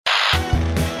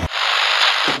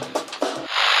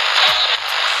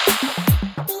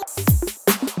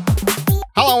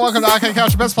welcome to Arcade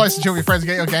Couch, the best place to chill with your friends,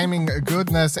 get your gaming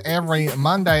goodness every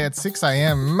Monday at 6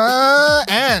 a.m.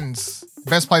 And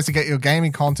best place to get your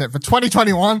gaming content for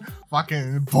 2021.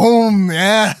 Fucking boom,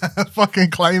 yeah. Fucking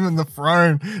claiming the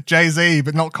throne. Jay-Z,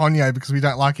 but not Kanye because we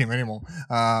don't like him anymore.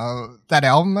 That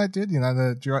album they did,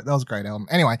 that was a great album.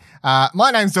 Anyway, my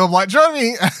name's Dylan Blight. Join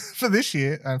me for this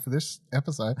year and for this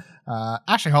episode,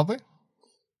 Ashley Hobley.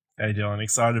 Hey Dylan,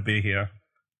 excited to be here.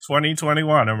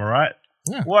 2021, am I right?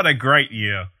 Yeah. What a great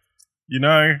year.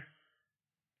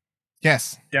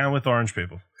 Yes. Down with orange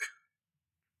people.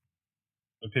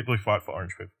 The people who fight for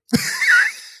orange people.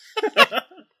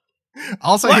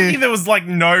 Also, lucky there was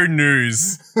no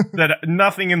news that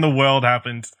nothing in the world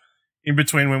happened in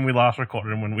between when we last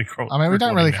recorded and when we I mean, we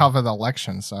don't really cover the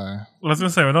election, so. Well, I was going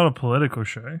to say, we're not a political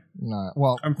show. No,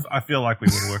 well. I feel like we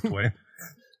would have worked away.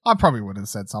 I probably would have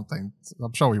said something.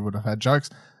 I'm sure we would have had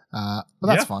jokes, but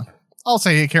that's fine.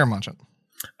 Also here, Kieran Munchant.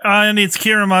 And it's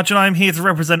Kieran Munch, and I'm here to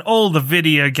represent all the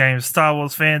video game Star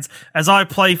Wars fans as I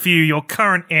play for you your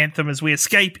current anthem as we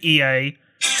escape EA.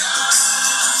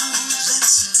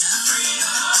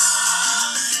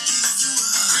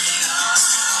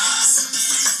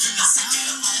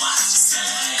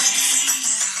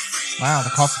 Wow, the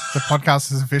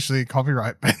podcast is officially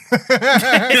copyright.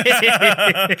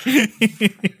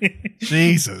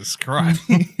 Jesus Christ.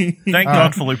 Thank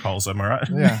God for loopholes, am I right?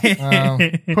 Yeah.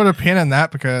 Put a pin in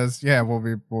that because, we'll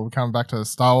be coming back to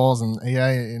Star Wars and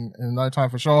EA in no time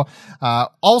for sure.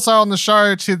 Also on the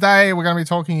show today, we're going to be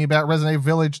talking about Resident Evil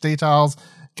Village details.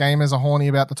 Gamers are horny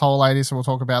about the toll lady, so we'll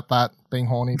talk about that being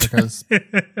horny because...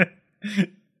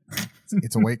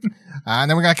 It's a week.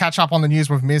 And then we're going to catch up on the news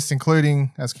we've missed,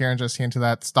 including, as Kieran just hinted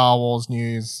at, Star Wars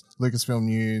news, Lucasfilm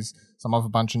news, some other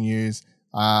bunch of news.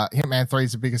 Hitman 3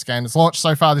 is the biggest game that's launched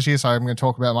so far this year, so I'm going to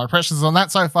talk about my impressions on that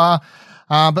so far.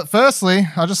 But firstly,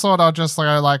 I just thought I'd just go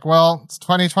well, it's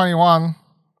 2021.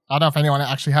 I don't know if anyone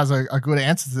actually has a good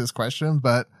answer to this question,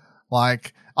 but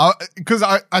because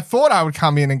I thought I would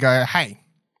come in and go, hey,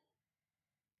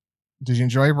 did you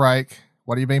enjoy your break?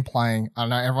 What have you been playing? I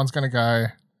know everyone's going to go,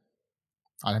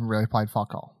 I haven't really played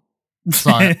fuck all.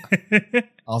 So I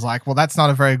was like, well, that's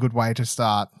not a very good way to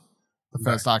start the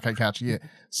first Arcade Couch year.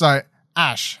 So,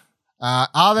 Ash,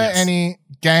 are there any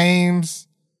games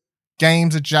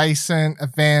adjacent,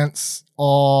 events,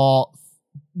 or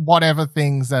whatever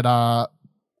things that are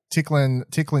tickling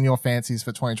your fancies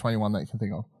for 2021 that you can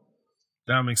think of?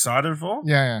 That I'm excited for?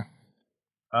 Yeah.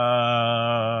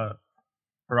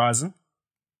 Horizon.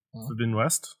 Forbidden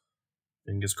West.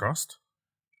 Fingers crossed.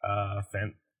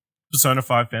 Persona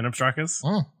 5 Phantom Strikers.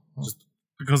 Just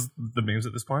because the memes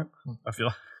at this point, I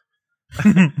feel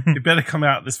it better come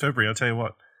out this February, I'll tell you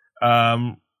what.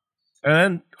 And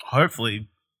then hopefully,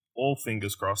 all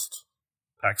fingers crossed,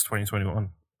 PAX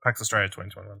 2021. PAX Australia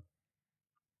 2021.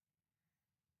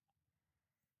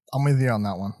 I'm with you on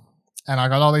that one. And I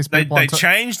got all these people. They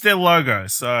changed their logo,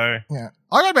 so yeah.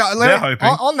 They're hoping.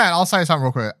 On that, I'll say something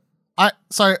real quick. I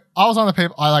was one of the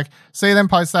people, I see them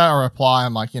post that or reply,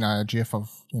 I'm a gif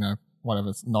of, whatever,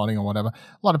 it's nodding or whatever. A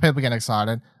lot of people getting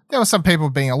excited. There were some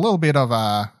people being a little bit of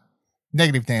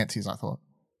negative Nancy's, I thought.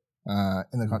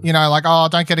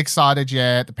 Don't get excited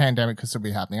yet, the pandemic could still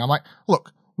be happening. I'm like,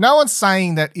 look, no one's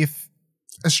saying that if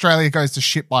Australia goes to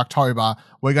shit by October,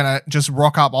 we're going to just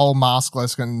rock up all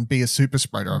maskless and be a super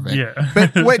spreader event. Yeah.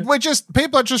 But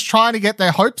people are just trying to get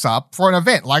their hopes up for an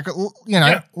event.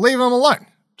 Leave them alone.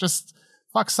 Just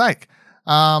fuck's sake.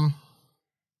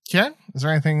 Ken, is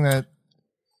there anything that...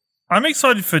 I'm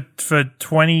excited for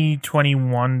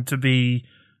 2021 to be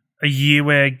a year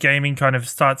where gaming kind of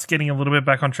starts getting a little bit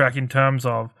back on track in terms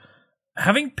of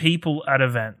having people at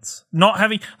events. Not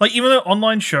having... even though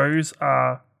online shows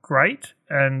are great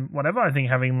and whatever, I think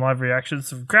having live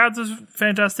reactions of crowds is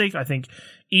fantastic. I think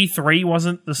E3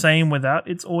 wasn't the same without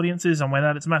its audiences and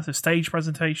without its massive stage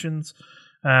presentations.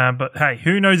 But hey,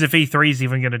 who knows if E3 is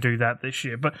even going to do that this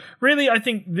year. But really, I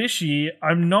think this year,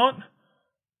 I think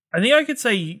I could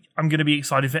say I'm going to be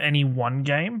excited for any one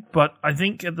game, but I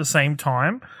think at the same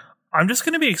time, I'm just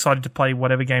going to be excited to play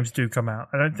whatever games do come out.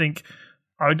 I don't think...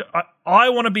 I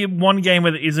want to be one game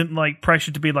where there isn't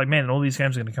pressure to be man, all these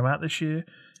games are going to come out this year.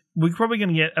 We're probably going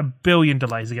to get a billion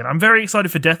delays again. I'm very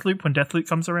excited for Deathloop when Deathloop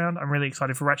comes around. I'm really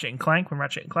excited for Ratchet & Clank when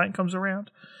Ratchet & Clank comes around.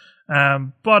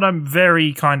 But I'm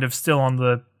very kind of still on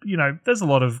the, there's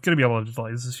going to be a lot of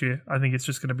delays this year. I think it's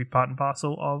just going to be part and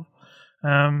parcel of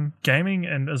gaming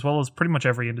and as well as pretty much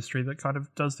every industry that kind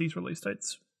of does these release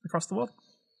dates across the world.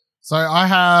 So I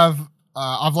have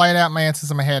I've laid out my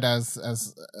answers in my head as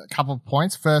a couple of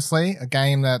points. Firstly, a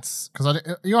game that's because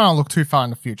you don't want to look too far in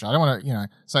the future. I don't want to,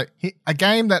 So a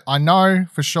game that I know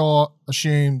for sure,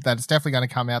 assume that it's definitely going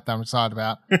to come out that I'm excited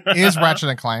about is Ratchet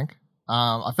and Clank.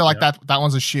 I feel like that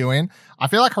one's a shoe-in. I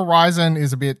feel like Horizon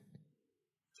is a bit.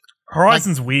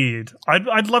 Horizon's weird.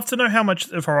 I'd love to know how much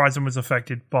of Horizon was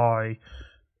affected by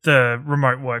the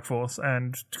remote workforce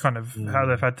and kind of how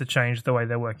they've had to change the way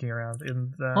they're working around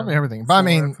in the probably everything. But I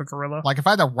mean, for Guerrilla. Like if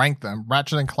I had to rank them,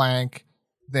 Ratchet and Clank,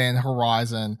 then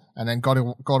Horizon, and then God of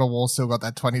War still got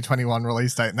that 2021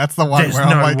 release date, and that's the one where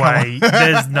I'm like, way.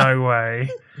 There's no way.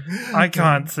 I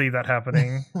can't see that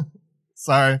happening.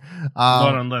 So,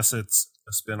 not unless it's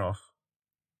a spin-off.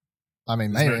 I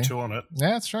mean, There's maybe. no two on it.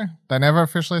 Yeah, it's true. They never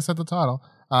officially said the title.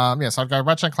 So I'd go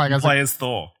Ratchet and Clank. Play as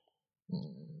Thor.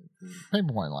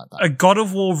 People won't like that. A God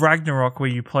of War Ragnarok where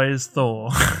you play as Thor.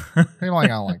 People ain't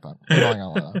gonna like that. People ain't gonna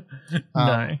like that.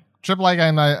 No. AAA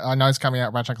game that I know is coming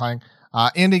out, Ratchet and Clank.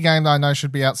 Indie game that I know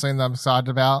should be out soon that I'm excited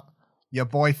about. Your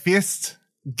boy Fist,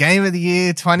 Game of the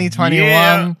Year 2021.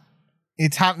 Yeah.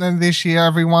 It's happening this year,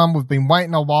 everyone. We've been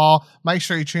waiting a while. Make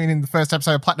sure you tune in the first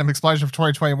episode of Platinum Explosion for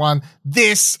 2021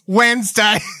 this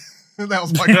Wednesday. That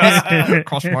was my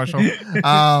cross promotional.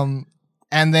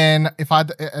 And then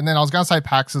I was going to say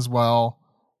PAX as well,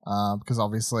 because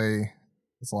obviously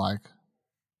it's like,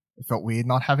 it felt weird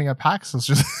not having a PAX.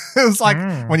 It was like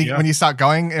when you start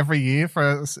going every year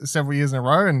for several years in a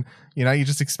row, and you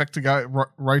just expect to go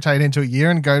rotate into a year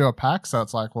and go to a PAX. So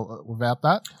it's like, well, without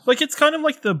that, like it's kind of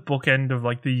like the bookend of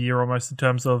like the year almost in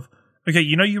terms of, okay,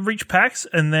 you reach PAX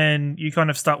and then you kind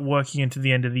of start working into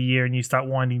the end of the year and you start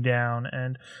winding down.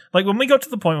 And like when we got to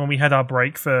the point when we had our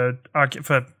break for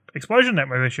Explosion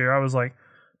Network this year, I was like,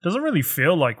 doesn't really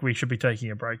feel like we should be taking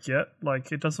a break yet.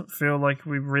 Like, it doesn't feel like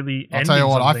we really I'll tell you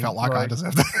what, I felt like I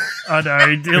deserved it. I know,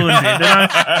 Dylan did.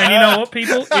 And you know what,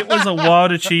 people? It was a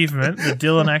wild achievement that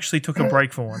Dylan actually took a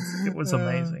break for once. It was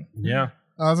amazing. Yeah.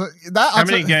 How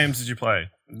many games did you play?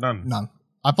 None.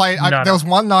 I played. There was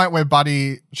one night where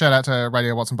Buddy, shout out to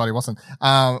Radio Watson, Buddy Watson,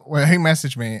 where he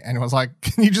messaged me and was like,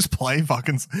 "Can you just play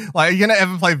fucking like? Are you gonna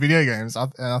ever play video games?"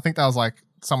 And I think that was like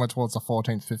somewhere towards the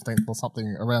 14th, 15th, or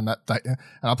something around that date. And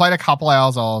I played a couple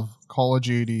hours of Call of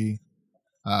Duty.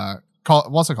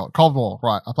 What's it called? Cold War.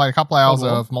 Right. I played a couple hours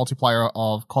of multiplayer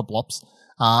of COD Blops,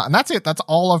 and that's it. That's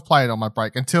all I've played on my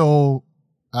break until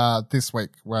this week,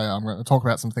 where I'm going to talk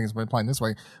about some things we've been playing this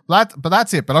week. But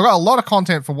that's it. But I've got a lot of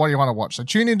content for What Do You Want to Watch. So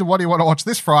tune into What Do You Want to Watch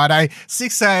this Friday,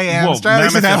 6 a.m.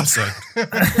 Australian episode.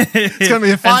 It's going to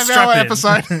be a 5-hour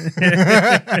episode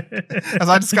as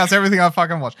I discuss everything I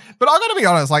fucking watch. But I got to be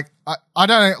honest, like I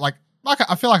don't like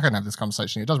I feel like I can have this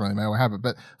conversation. It doesn't really matter where I have it,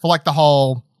 but for like the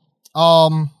whole,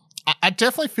 I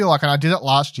definitely feel like, and I did it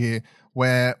last year,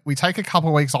 where we take a couple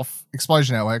of weeks off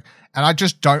Explosion Network and I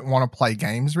just don't want to play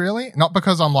games really. Not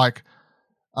because I'm like,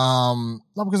 oh,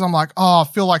 I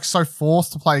feel like so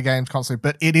forced to play games constantly,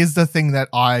 but it is the thing that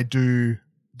I do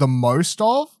the most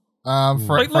of,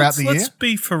 throughout the year. Let's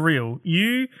be for real.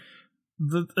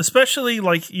 Especially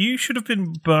like you should have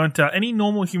been burnt out. Any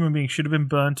normal human being should have been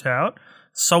burnt out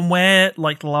somewhere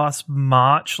like last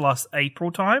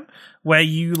April time, where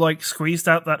you like squeezed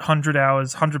out that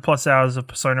 100 plus hours of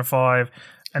Persona 5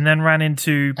 and then ran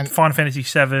into Final Fantasy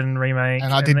 7 remake.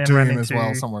 And I did Doom as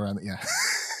well somewhere around it, yeah.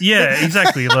 Yeah,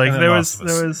 exactly. Like there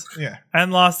was yeah.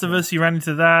 And Last of Us, you ran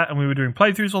into that, and we were doing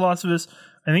playthroughs for Last of Us.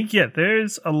 I think,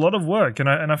 there's a lot of work, and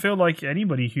I feel like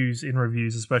anybody who's in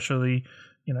reviews, especially,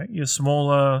 your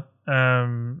smaller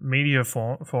media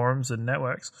forums and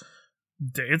networks,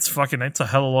 it's a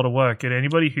hell of a lot of work, and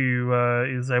anybody who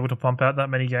is able to pump out that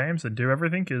many games and do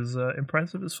everything is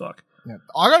impressive as fuck. Yeah.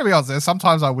 I gotta be honest,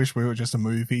 sometimes I wish we were just a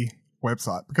movie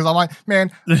website, because I'm like,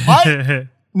 man,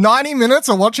 90 minutes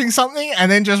of watching something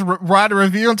and then just write a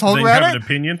review and talk about it. Have an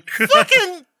opinion.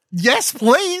 Fucking yes,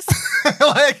 please.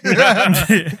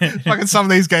 Fucking some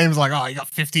of these games, like, oh, you got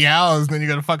 50 hours, and then you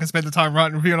got to fucking spend the time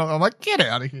writing a review. And I'm like, get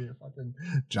out of here, fucking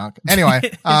junk. Anyway,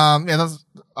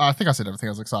 I think I said everything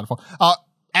I was excited for.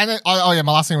 And then,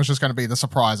 my last thing was just going to be the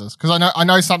surprises, because I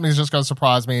know something's just going to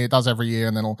surprise me. It does every year,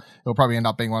 and then it'll probably end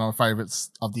up being one of my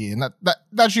favorites of the year. And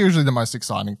that's usually the most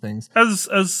exciting things.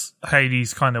 As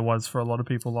Hades kind of was for a lot of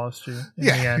people last year.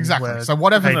 Yeah, exactly. So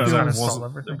whatever it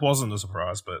wasn't a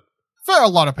surprise, but for a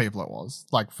lot of people it was.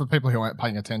 Like for people who weren't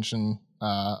paying attention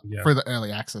through the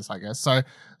early access, I guess. So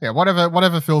yeah,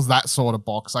 whatever fills that sort of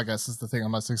box, I guess, is the thing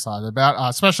I'm most excited about.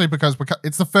 Especially because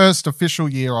it's the first official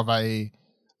year of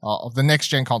the next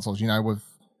gen consoles.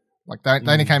 Like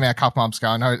they only came out a couple months ago.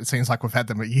 I know it seems like we've had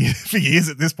them for years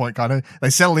at this point, kind of. They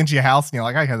settle into your house and you're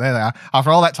like, okay, there they are. After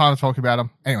all that time of talking about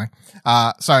them. Anyway,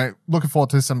 so looking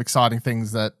forward to some exciting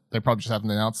things that they probably just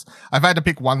haven't announced. I've had to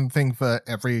pick one thing for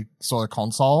every sort of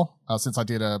console. Since I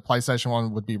did a PlayStation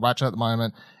one would be Ratchet at the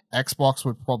moment. Xbox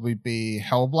would probably be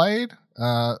Hellblade.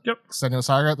 Senua's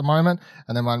Saga at the moment,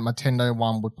 and then my Nintendo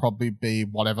one would probably be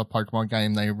whatever Pokemon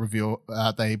game they reveal,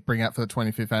 they bring out for the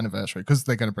 25th anniversary, because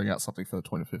they're going to bring out something for the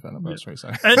 25th anniversary. So,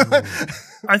 and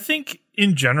I think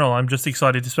in general, I'm just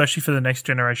excited, especially for the next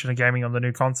generation of gaming on the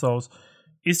new consoles,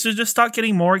 is to just start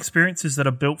getting more experiences that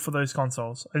are built for those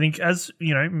consoles. I think, as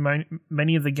you know,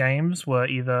 many of the games were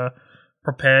either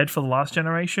prepared for the last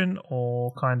generation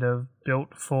or kind of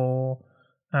built for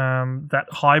that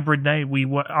hybrid name.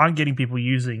 Aren't getting people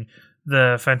using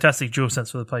the fantastic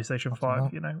DualSense for the PlayStation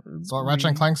 5. You know, so Ratchet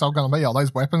and Clank's all going to be. All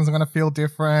those weapons are going to feel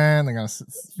different. They're going to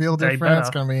feel different. It's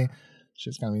going to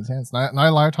be intense.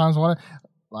 No load times. What?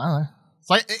 I don't know. It's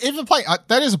like even playing.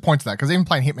 That is a point to that, because even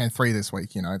playing Hitman 3 this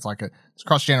week, you know, it's like it's a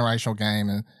cross-generational game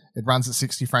and it runs at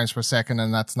 60 frames per second,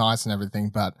 and that's nice and everything.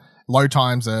 But load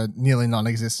times are nearly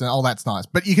non-existent. Oh, that's nice.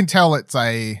 But you can tell it's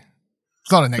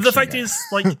not a next. But the fact is,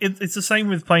 like, it's the same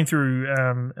with playing through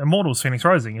Immortals: Phoenix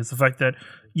Rising. It's the fact that,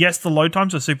 yes, the load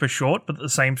times are super short, but at the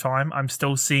same time, I'm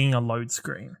still seeing a load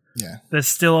screen. Yeah. There's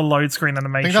still a load screen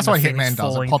animation. I think that's what Hitman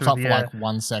does. It pops up for like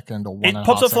 1 second or 1.5 seconds. It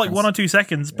pops up for like 1 or 2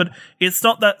 seconds, but it's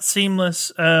not that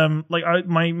seamless.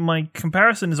 My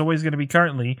comparison is always going to be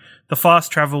currently the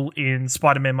fast travel in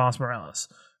Spider-Man Miles Morales,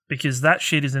 because that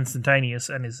shit is instantaneous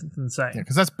and is insane. Yeah,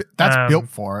 because that's built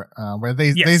for it. Where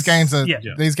these games are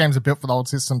built for the old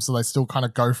system, so they still kind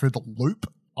of go through the loop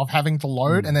of having to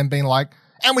load and then being like,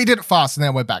 and we did it fast, and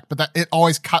then we're back. But it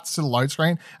always cuts to the load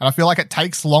screen, and I feel like it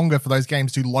takes longer for those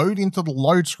games to load into the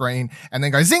load screen and then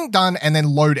go zing done, and then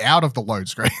load out of the load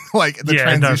screen. Like the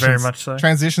very much so.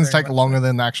 Transitions take longer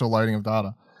than the actual loading of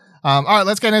data. All right,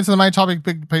 let's get into the main topic.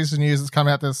 Big piece of news that's come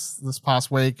out this past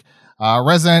week.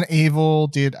 Resident Evil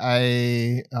did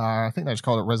I think they just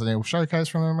called it Resident Evil Showcase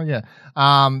from memory. Yeah.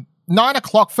 9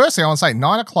 o'clock. Firstly, I want to say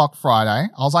 9 o'clock Friday.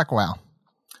 I was like, wow,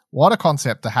 what a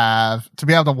concept to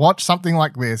be able to watch something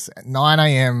like this at 9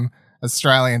 a.m.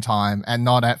 Australian time and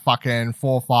not at fucking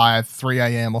 4, 5, 3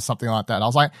 a.m. or something like that. I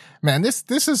was like, man, this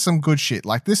is some good shit.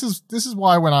 Like this is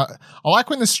why when I like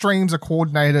when the streams are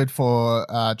coordinated for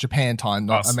Japan time,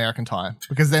 not American time,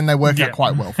 because then they work out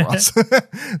quite well for us,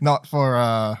 not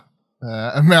for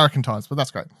American times, but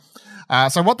that's great.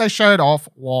 So what they showed off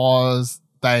was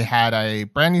they had a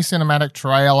brand new cinematic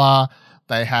trailer.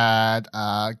 They had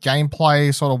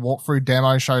gameplay sort of walkthrough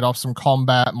demo, showed off some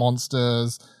combat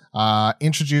monsters,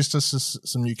 introduced us to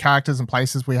some new characters and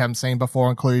places we haven't seen before,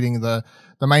 including the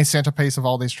main centerpiece of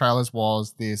all these trailers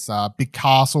was this big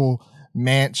castle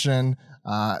mansion.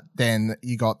 Then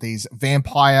you got these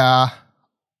vampire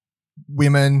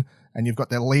women, and you've got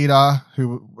their leader,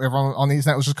 who everyone on the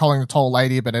internet was just calling the tall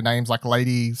lady, but her name's like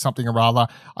Lady something or other.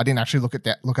 I didn't actually look it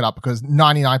up, because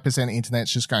 99% of the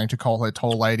internet's just going to call her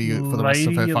tall lady for the rest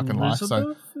of her fucking life.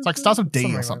 So it's like starts with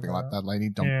D or something like that. Lady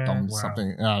Dom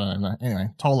something. I don't know. Anyway,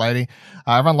 tall lady.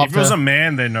 Everyone loved her. If it was a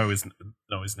man, they know his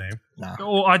name. Nah.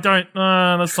 Oh, I don't.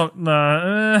 That's not.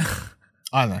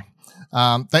 I don't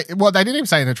know. They didn't even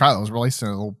say in the trailer. It was released in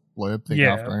a little blurb thing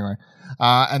after anyway.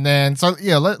 And then, so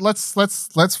yeah, let's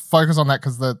focus on that,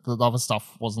 because the other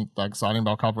stuff wasn't that exciting,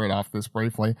 but I'll cover it after this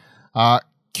briefly.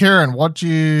 Kieran, what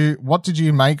did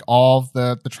you make of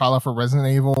the trailer for Resident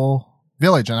Evil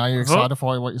Village? And are you excited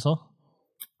for what you saw?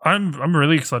 I'm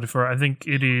really excited for it. I think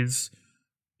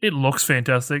it looks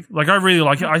fantastic. Like, I really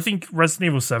like it. I think Resident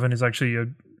Evil 7 is actually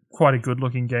quite a good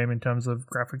looking game in terms of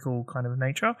graphical kind of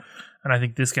nature. And I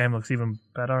think this game looks even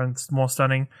better and it's more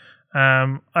stunning.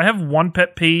 I have one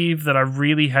pet peeve that I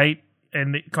really hate,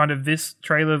 and this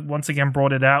trailer once again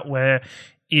brought it out, where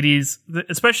it is,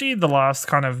 especially the last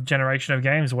kind of generation of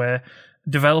games, where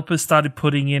developers started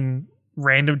putting in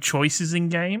random choices in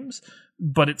games,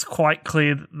 but it's quite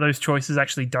clear that those choices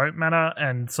actually don't matter.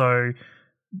 And so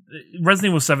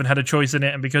Resident Evil 7 had a choice in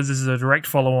it, and because this is a direct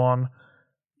follow-on,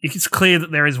 it's clear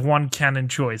that there is one canon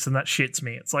choice, and that shits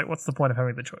me. It's like, what's the point of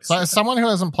having the choice? So, as someone who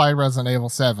hasn't played Resident Evil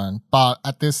 7, but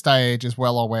at this stage is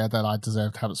well aware that I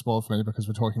deserve to have it spoiled for me because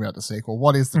we're talking about the sequel,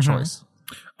 what is the choice?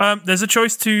 There's a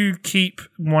choice to keep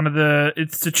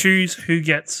it's to choose who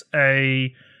gets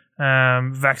a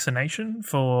vaccination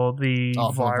for the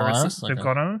virus that they've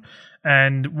got on.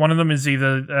 And one of them is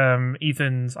either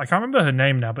Ethan's, I can't remember her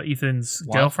name now, but Ethan's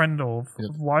girlfriend or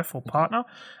wife or partner.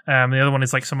 The other one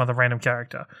is like some other random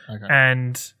character. Okay.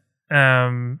 And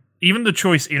even the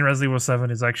choice in Resident Evil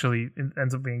 7 is actually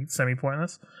ends up being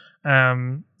semi-pointless.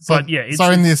 But yeah,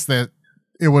 so in this, that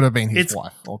it would have been his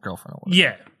wife or girlfriend. Or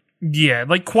yeah, yeah,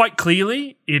 like quite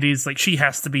clearly, it is like she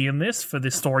has to be in this for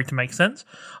this story to make sense.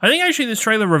 I think actually this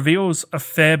trailer reveals a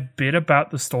fair bit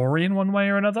about the story in one way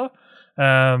or another,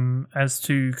 as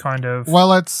to kind of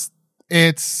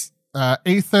it's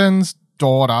Ethan's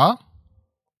daughter.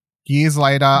 Years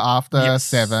later, after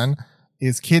 7,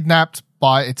 is kidnapped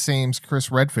by, it seems,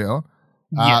 Chris Redfield.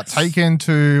 Taken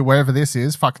to wherever this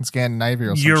is, fucking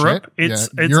Scandinavia or some Europe. shit. It's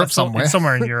Europe somewhere. It's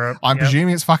somewhere in Europe. I'm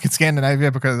presuming it's fucking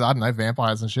Scandinavia because, I don't know,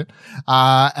 vampires and shit.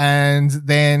 And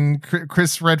then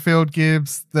Chris Redfield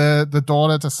gives the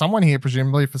daughter to someone here,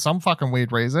 presumably for some fucking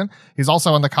weird reason. He's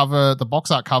also on the cover, the box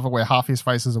art cover, where half his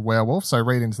face is a werewolf, so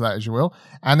read into that as you will.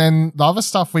 And then the other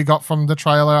stuff we got from the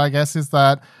trailer, I guess, is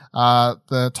that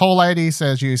the tall lady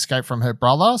says you escape from her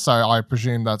brother, so I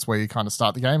presume that's where you kind of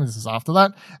start the game, and this is after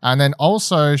that. And then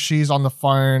also she's on the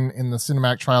phone in the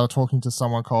cinematic trailer talking to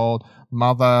someone called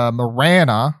Mother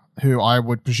Miranda, who I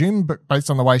would presume, based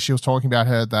on the way she was talking about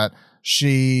her, that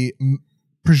she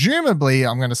presumably,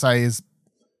 I'm going to say, is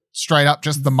straight up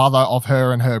just the mother of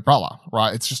her and her brother,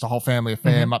 right? It's just a whole family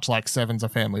affair, much like Seven's a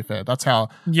family affair. That's how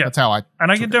I...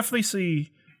 And I can definitely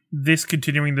see this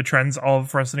continuing the trends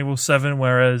of Resident Evil 7,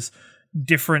 whereas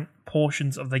different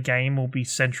portions of the game will be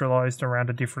centralized around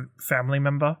a different family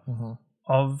member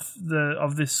of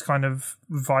this kind of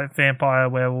vampire,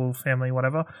 werewolf family,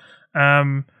 whatever.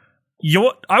 I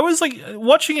was like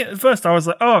watching it at first. I was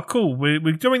like, "Oh, cool!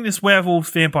 We're doing this werewolf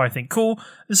vampire thing. Cool."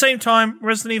 At the same time,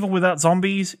 Resident Evil without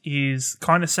zombies is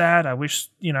kind of sad. I wish,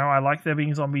 I like there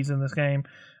being zombies in this game.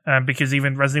 Because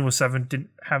even Resident Evil 7 didn't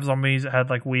have zombies. It had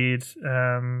like weird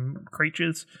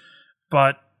creatures.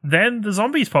 But then the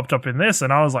zombies popped up in this,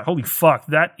 and I was like, holy fuck,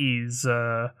 that is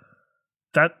that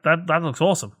looks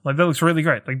awesome. Like, that looks really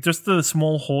great. Like, just the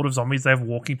small horde of zombies they have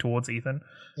walking towards Ethan.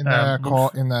 In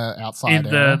the outside in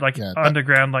the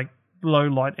underground, like low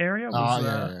light area.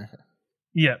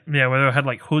 Yeah, where they had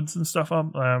like hoods and stuff up.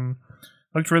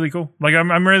 Looked really cool. Like,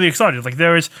 I'm really excited. Like,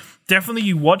 there is definitely,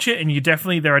 you watch it and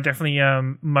there are definitely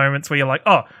moments where you're like,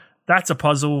 oh, that's a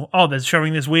puzzle. Oh, they're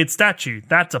showing this weird statue.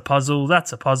 That's a puzzle.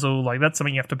 That's a puzzle. Like, that's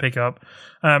something you have to pick up.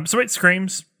 So it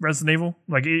screams Resident Evil.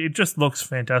 Like, it just looks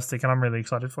fantastic, and I'm really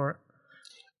excited for it.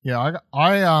 Yeah,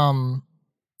 I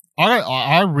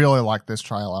really like this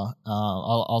trailer. I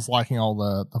was liking all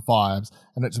the vibes,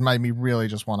 and it just made me really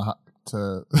just want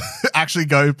to actually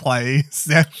go play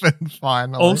 7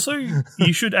 finally. Also,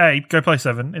 you should go play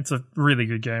 7. It's a really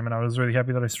good game, and I was really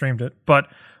happy that I streamed it. But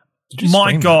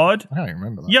my God, I don't even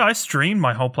remember that. Yeah, I streamed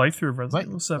my whole playthrough of Resident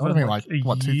Evil 7. That like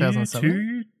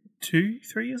 2007? 3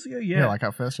 years ago? Yeah. Yeah, like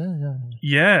our first year?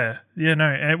 Yeah,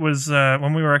 no, it was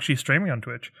when we were actually streaming on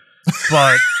Twitch.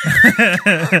 But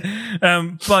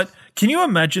but can you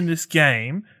imagine this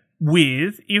game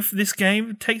if this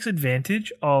game takes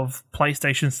advantage of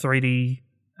PlayStation's 3D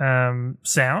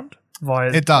sound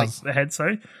via it does. the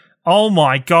headset? Oh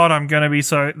my God,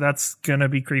 that's gonna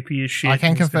be creepy as shit. I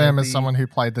can confirm as someone who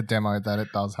played the demo that it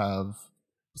does have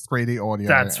 3D audio.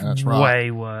 That's way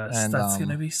worse. And, that's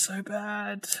gonna be so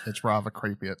bad. It's rather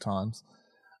creepy at times.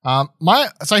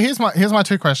 So here's my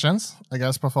 2 questions, I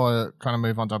guess, before I kind of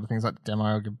move on to other things like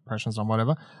demo, give impressions on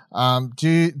whatever.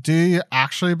 Do you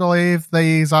actually believe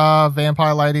these are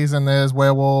vampire ladies and there's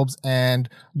werewolves? And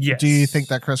do you think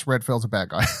that Chris Redfield's a bad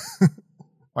guy?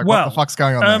 What the fuck's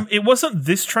going on there? It wasn't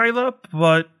this trailer,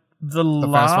 but the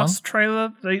last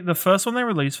trailer, the first one they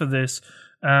released for this,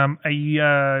 like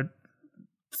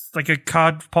a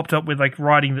card popped up with like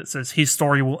writing that says his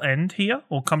story will end here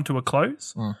or come to a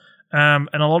close. And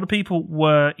a lot of people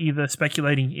were either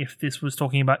speculating if this was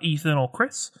talking about Ethan or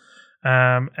Chris.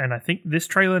 And I think this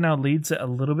trailer now leads it a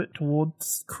little bit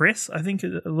towards Chris. I think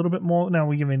a little bit more now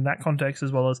we're giving that context,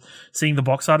 as well as seeing the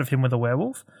box art of him with a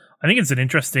werewolf. I think it's an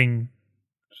interesting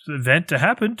event to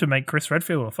happen to make Chris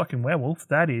Redfield a fucking werewolf.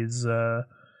 That is,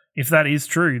 if that is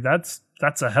true, that's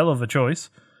a hell of a choice.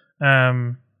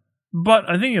 But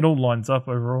I think it all lines up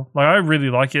overall. Like, I really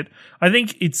like it. I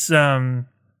think it's to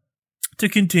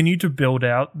continue to build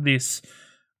out this.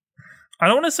 I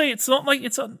don't want to say it's not like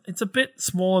it's a bit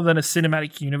smaller than a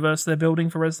cinematic universe they're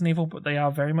building for Resident Evil, but they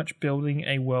are very much building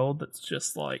a world that's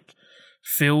just like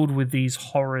filled with these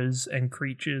horrors and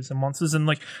creatures and monsters. And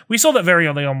like, we saw that very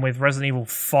early on with Resident Evil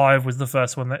 5 was the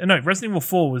first one Resident Evil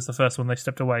 4 was the first one they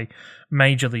stepped away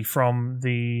majorly from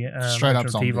the straight up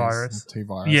T-virus.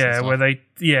 Yeah, where they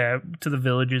to the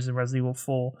villages in Resident Evil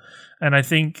 4. And I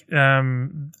think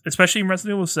especially in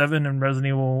Resident Evil 7 and Resident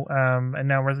Evil and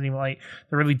now Resident Evil 8,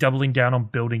 they're really doubling down on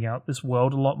building out this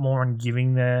world a lot more and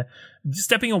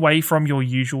stepping away from your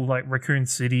usual like Raccoon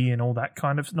City and all that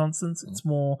kind of nonsense. It's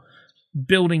more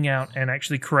building out and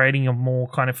actually creating a more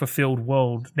kind of fulfilled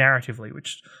world narratively,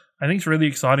 which I think is really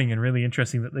exciting and really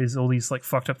interesting that there's all these like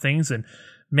fucked up things. And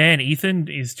man, Ethan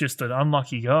is just an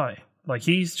unlucky guy. Like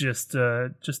he's just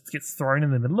gets thrown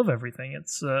in the middle of everything.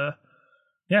 It's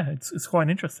it's quite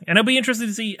interesting. And it'll be interesting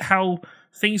to see how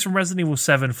things from Resident Evil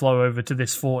 7 flow over to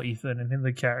this for Ethan and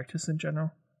the characters in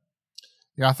general.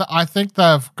 Yeah, I think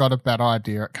they've got a better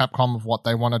idea at Capcom of what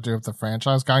they want to do with the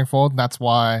franchise going forward. And that's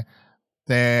why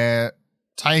they're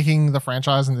taking the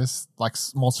franchise in this like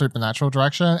more supernatural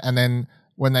direction. And then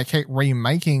when they keep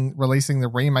releasing the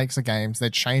remakes of games, they're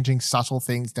changing subtle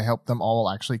things to help them all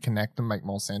actually connect and make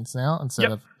more sense now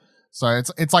instead of. So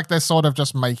it's like they're sort of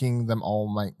just making them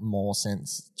all make more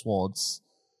sense towards,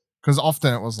 because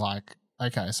often it was like,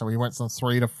 okay, so we went from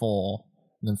 3 to 4,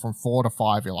 and then from 4 to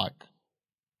 5, you're like,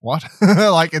 what?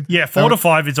 4 to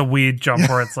 5 is a weird jump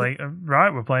where it's like,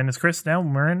 right, we're playing as Chris now,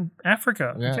 and we're in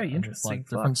Africa. Yeah, okay, interesting. Like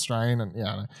different strain, and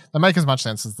they make as much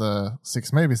sense as the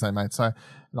 6 movies they made, so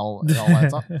it all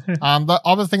adds up. The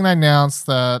other thing they announced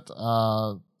that,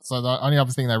 so the only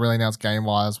other thing they really announced game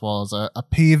wise was a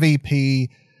PvP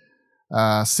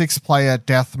 6-player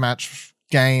deathmatch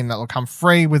game that will come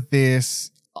free with this.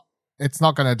 It's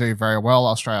not going to do very well.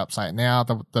 I'll straight up say it now.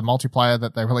 The multiplayer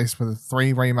that they released with the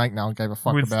 3 remake, no one gave a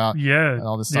fuck about. Yeah. And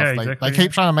all this stuff. Yeah, they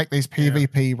keep trying to make these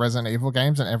PvP Resident Evil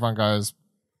games, and everyone goes,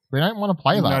 we don't want to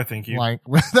play that. No, thank you. Like,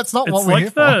 that's not what we're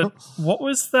here for. What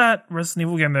was that Resident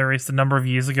Evil game they released a number of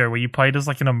years ago where you played as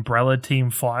like an Umbrella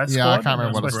Team Fire Squad? Yeah, I can't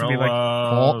remember what it's supposed to be like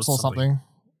Corpse or something.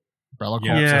 Umbrella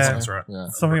Corpse. Yeah, that's right. Yeah.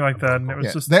 Something like that. And it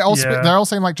was just they all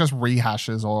seem like just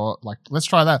rehashes or like, let's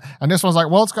try that. And this one's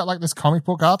like, well, it's got like this comic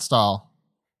book art style.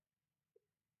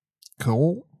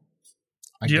 Cool.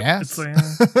 I guess. So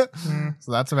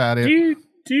that's about it.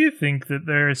 Do you think that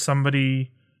there is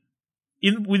somebody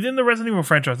within the Resident Evil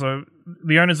franchise, or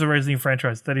the owners of the Resident Evil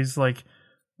franchise, that is like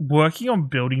working on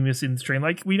building this in stream?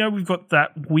 Like, we know we've got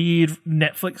that weird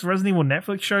Resident Evil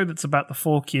Netflix show that's about the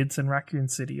 4 kids in Raccoon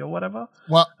City or whatever.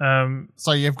 Well,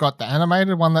 so you've got the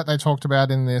animated one that they talked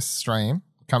about in this stream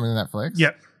coming to Netflix.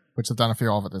 Yep. Which they've done a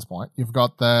few of at this point. You've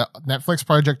got the Netflix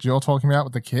project you're talking about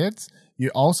with the kids. You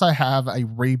also have a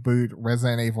reboot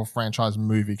Resident Evil franchise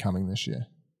movie coming this year.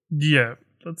 Yeah,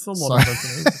 that's a lot of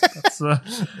Resident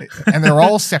Evil. And they're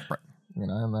all separate,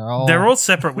 and they're all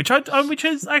separate, which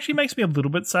actually makes me a little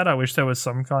bit sad. I wish there was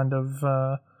some kind of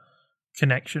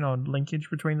connection or linkage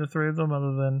between the 3 of them,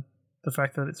 other than the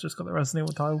fact that it's just got the Resident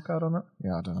Evil title card on it.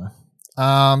 Yeah, I don't know.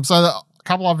 So a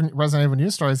couple of Resident Evil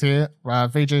news stories here.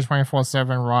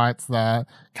 VG247 writes that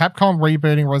Capcom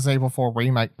rebooting Resident Evil 4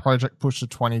 Remake project pushed to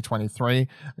 2023.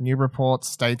 A new report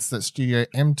states that Studio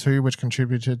M2, which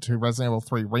contributed to Resident Evil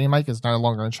 3 Remake, is no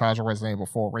longer in charge of Resident Evil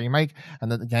 4 Remake,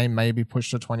 and that the game may be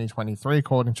pushed to 2023,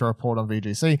 according to a report on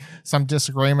VGC. Some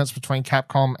disagreements between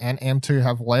Capcom and M2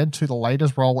 have led to the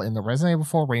latest role in the Resident Evil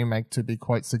 4 Remake to be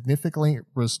quite significantly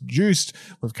reduced,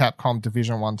 with Capcom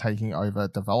Division 1 taking over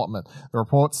development. The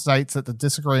report states that the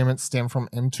disagreements stem from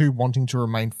M2 wanting to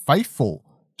remain faithful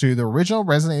to the original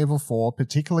Resident Evil 4,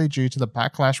 particularly due to the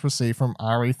backlash received from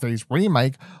RE3's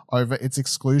remake over its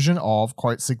exclusion of,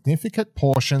 quote, significant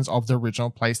portions of the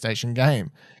original PlayStation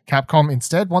game. Capcom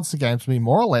instead wants the game to be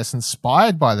more or less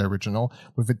inspired by the original,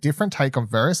 with a different take on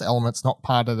various elements not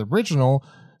part of the original,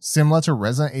 similar to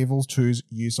Resident Evil 2's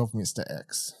use of Mr.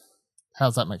 X. How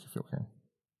does that make you feel, Ken?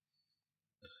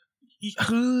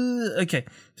 Okay,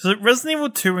 so Resident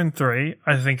Evil 2 and 3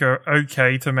 I think are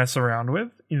okay to mess around with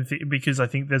because I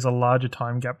think there's a larger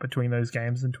time gap between those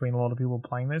games and between a lot of people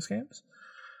playing those games.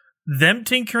 Them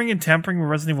tinkering and tampering with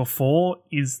Resident Evil 4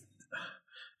 it's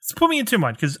put me in two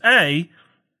minds, because A,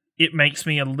 it makes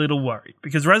me a little worried,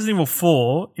 because Resident Evil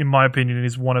 4, in my opinion,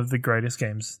 is one of the greatest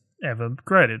games ever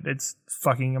created. It's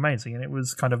fucking amazing, and it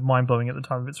was kind of mind-blowing at the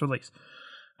time of its release.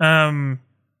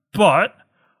 But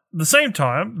at the same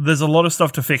time, there's a lot of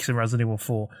stuff to fix in Resident Evil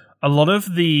 4. A lot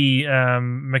of the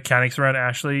mechanics around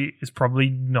Ashley is probably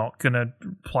not going to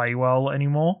play well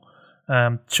anymore.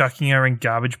 Chucking her in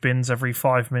garbage bins every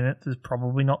 5 minutes is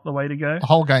probably not the way to go. The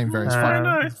whole game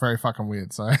it's very fucking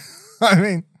weird, so I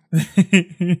mean...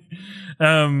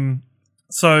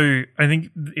 So I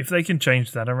think if they can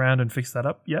change that around and fix that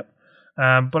up, yep.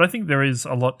 But I think there is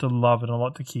a lot to love and a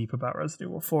lot to keep about Resident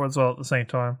Evil 4 as well at the same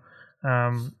time.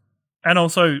 And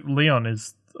also, Leon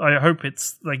is... I hope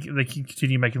it's like they can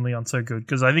continue making Leon so good,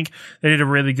 because I think they did a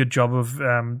really good job of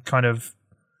kind of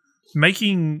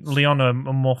making Leon a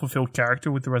more fulfilled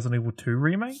character with the Resident Evil 2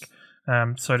 remake.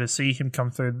 So to see him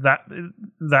come through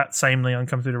that same Leon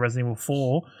come through to Resident Evil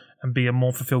 4 and be a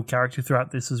more fulfilled character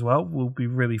throughout this as well will be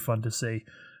really fun to see.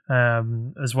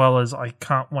 As well as I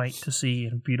can't wait to see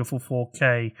in beautiful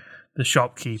 4K the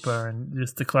shopkeeper and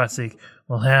just the classic,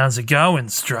 well, how's it going,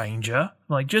 stranger?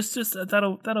 Like, just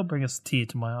that'll bring a tear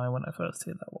to my eye when I first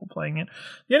hear that while playing it.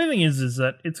 The only thing is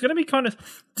that it's going to be kind of...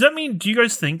 Does that mean, do you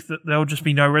guys think that there'll just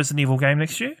be no Resident Evil game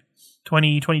next year?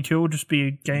 2022 will just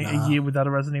be a year without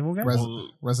a Resident Evil game?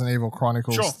 Resident Evil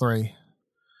Chronicles 3.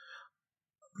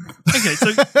 Okay,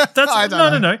 so that's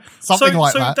no. Something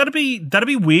like that. That'd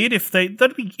be weird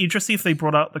that'd be interesting if they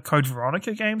brought out the Code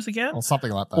Veronica games again, or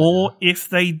something like that, or if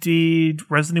they did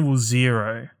Resident Evil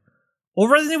 0 or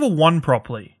Resident Evil 1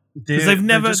 properly. Because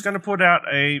they're just going to put out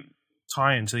a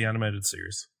tie-in to the animated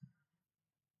series.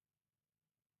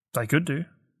 They could do.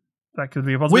 That could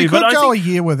be a possibility. We could go a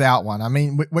year without one. I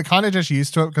mean, we're kind of just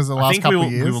used to it because the last couple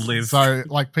of years. We will live. So,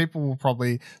 like, people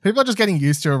are just getting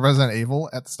used to a Resident Evil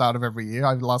at the start of every year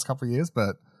over the last couple of years.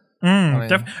 But and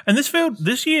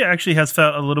this year actually has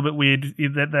felt a little bit weird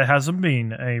that there hasn't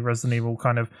been a Resident Evil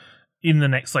kind of in the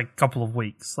next like couple of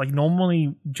weeks. Like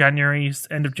normally January,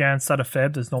 end of Jan, start of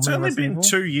Feb. There's normally it's only Resident been Evil.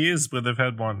 2 years where they've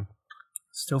had one.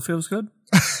 Still feels good.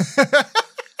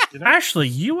 Ashley,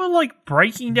 you were like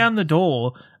breaking down the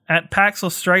door at PAX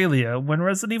Australia when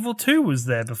Resident Evil 2 was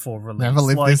there before release. Never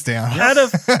lived this down. Out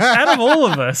of all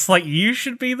of us, like you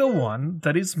should be the one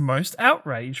that is most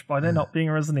outraged by there not being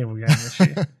a Resident Evil game this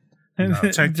year. No,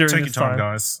 take your time,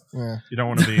 guys. Yeah. You don't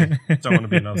want to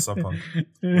be another Cyberpunk.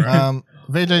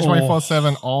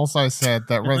 VJ247 also said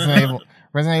that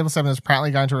Resident Evil 7 is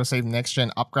apparently going to receive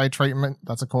next-gen upgrade treatment.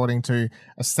 That's according to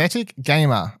Aesthetic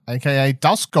Gamer, a.k.a.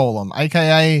 Dusk Golem,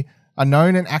 a.k.a. a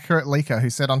known and accurate leaker who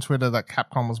said on Twitter that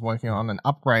Capcom was working on an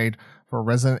upgrade for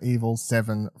Resident Evil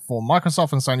 7 for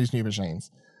Microsoft and Sony's new machines.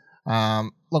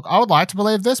 Look, I would like to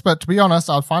believe this, but to be honest,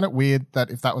 I'd find it weird that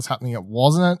if that was happening, it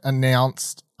wasn't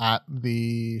announced at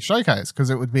the showcase, because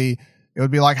it would be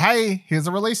like, hey, here's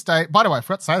a release date. By the way, I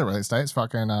forgot to say the release date. It's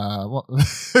fucking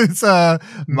it's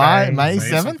May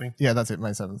 7th. Yeah, that's it, May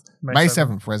 7th. May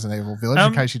 7th, Resident Evil Village,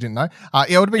 in case you didn't know.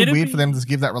 It would have been weird for them to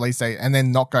give that release date and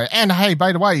then not go, and hey,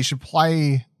 by the way, you should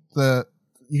play 7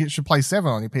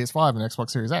 on your PS5 and Xbox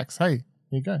Series X. Hey, here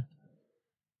you go.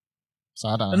 So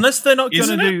I don't know. Unless they're not going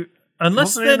to do,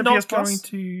 unless they're not going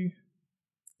to.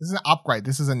 This is an upgrade.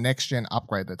 This is a next gen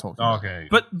upgrade they're talking about. Okay.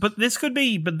 But this could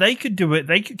be, but they could do it.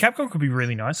 Capcom could be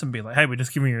really nice and be like, hey, we're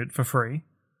just giving you it for free.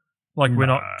 Like, we're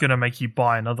not going to make you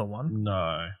buy another one.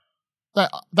 No.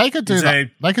 They could do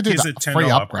that. They could do the free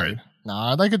upgrade.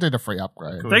 No, they could do the free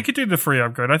upgrade. Cool. They could do the free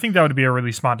upgrade. I think that would be a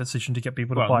really smart decision to get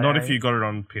people to play. Not if you got it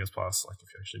on PS Plus, like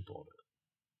if you actually bought it.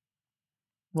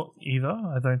 Well, either.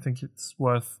 I don't think it's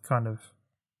worth kind of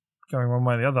going one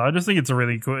way or the other. I just think it's a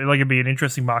really good, like, it'd be an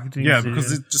interesting marketing decision.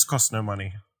 Because it just costs no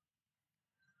money.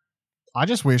 I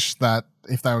just wish that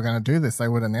if they were going to do this, they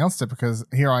would have announced it, because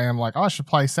here I am like, I should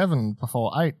play 7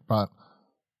 before 8, but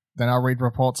then I read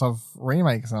reports of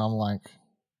remakes and I'm like,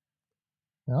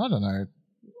 I don't know.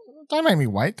 Don't make me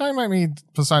wait. Don't make me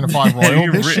Persona 5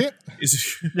 Royal this shit.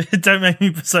 Don't make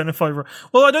me Persona 5 Royal.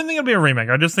 Well, I don't think it'll be a remake.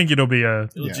 I just think it'll be a...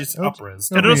 It'll just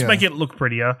up-res. It'll just make it look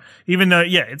prettier. Even though,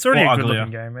 it's already a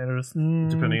good-looking game. It'll just...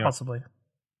 Depending possibly.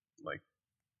 Like,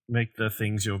 make the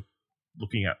things you're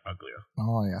looking at uglier.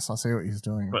 Oh, yes. I see what he's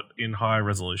doing. But in high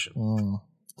resolution.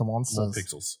 The monsters. More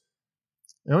pixels.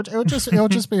 It would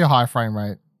just be a high frame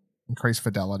rate, increased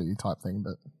fidelity type thing,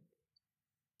 but...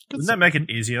 Wouldn't that make it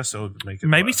easier? So it would make it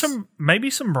maybe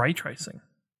some ray tracing.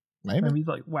 Maybe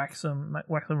like whack some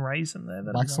rays in there.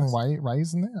 Whack some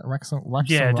rays in there. Whack some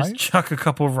just chuck a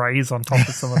couple of rays on top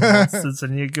of some of the monsters,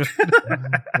 and you're good.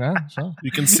 Yeah, sure.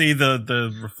 You can see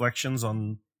the reflections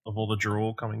of all the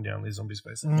drool coming down these zombie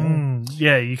spaces.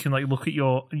 Yeah, you can like look at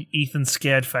your Ethan's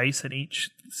scared face in each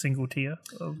single tier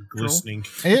of glistening.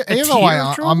 Either way,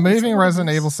 I'm moving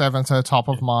Resident Evil 7 to the top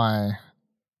of my.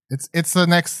 It's the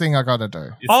next thing I got to do.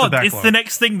 It's the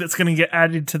next thing that's going to get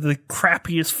added to the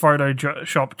crappiest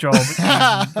Photoshop job.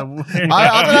 I don't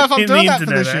know if I'm doing that for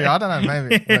this year. I don't know.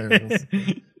 Maybe.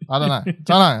 I don't know.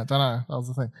 Don't know. That was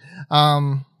the thing.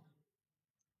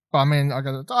 But I mean, I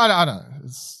don't know.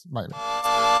 It's maybe.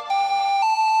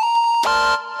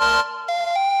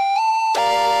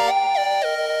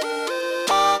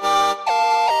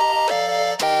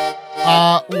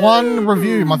 One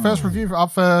review, my first review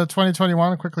up for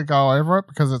 2021. I'll quickly go over it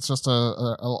because it's just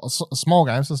a small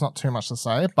game, so there's not too much to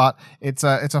say. But it's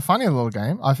a funny little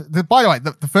game. By the way,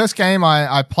 the first game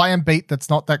I play and beat that's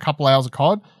not that couple hours of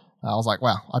COD. I was like,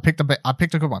 wow, I picked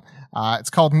a good one. It's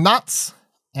called Nuts,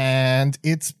 and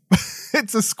it's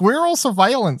it's a squirrel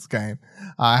surveillance game.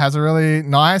 It has a really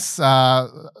nice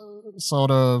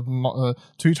sort of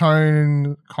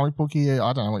two-tone comic booky,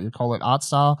 I don't know what you call it, art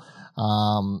style.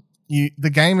 The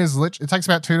game is it takes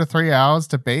about 2 to 3 hours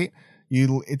to beat.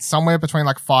 it's somewhere between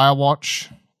like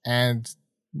Firewatch and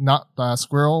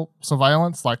squirrel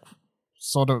surveillance, like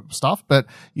sort of stuff. But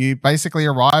you basically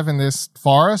arrive in this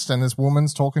forest and this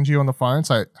woman's talking to you on the phone.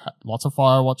 So lots of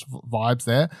Firewatch vibes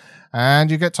there. And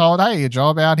you get told, hey, your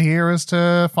job out here is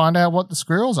to find out what the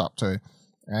squirrel's up to.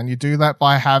 And you do that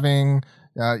by having,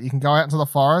 you can go out into the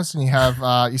forest and you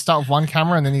have, you start with one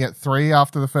camera and then you get 3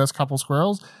 after the first couple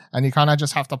squirrels. And you kind of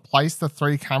just have to place the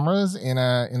 3 cameras in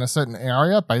a certain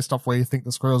area based off where you think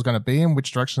the squirrel is going to be and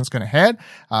which direction it's going to head.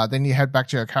 Then you head back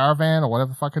to your caravan or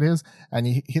whatever the fuck it is, and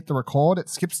you hit the record. It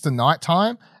skips to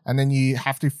nighttime, and then you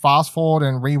have to fast forward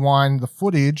and rewind the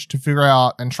footage to figure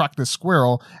out and track this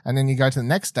squirrel. And then you go to the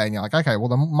next day and you're like, okay, well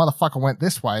the motherfucker went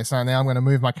this way, so now I'm going to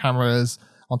move my cameras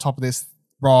on top of this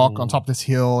rock, on top of this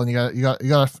hill, and you got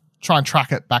to try and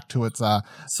track it back to its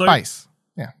base.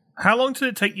 How long did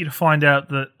it take you to find out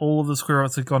that all of the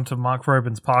squirrels had gone to Mark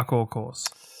Robin's parkour course?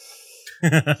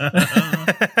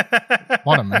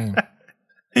 What a meme.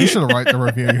 You should have wrote the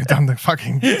review. You've done the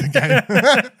game.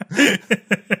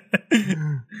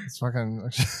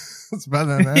 It's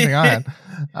better than anything I had.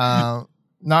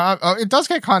 No, it does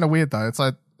get kind of weird though. It's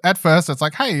like, at first it's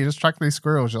like, hey, you just track these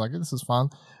squirrels. You're like, this is fun.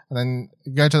 And then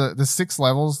you go to the 6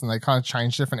 levels and they kind of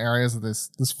change different areas of this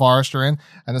forest you're in.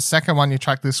 And the second one, you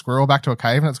track this squirrel back to a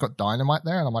cave and it's got dynamite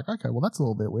there. And I'm like, okay, well, that's a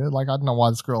little bit weird. Like, I don't know why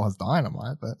the squirrel has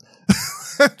dynamite, but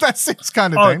that seems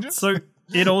kind of dangerous. So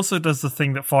it also does the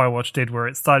thing that Firewatch did where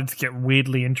it started to get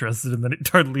weirdly interested and then it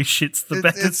totally shits the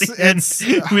bed at the end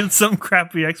with some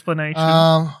crappy explanation.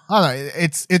 I don't know.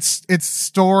 Its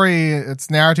story, its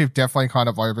narrative definitely kind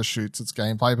of overshoots its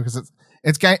gameplay because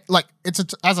as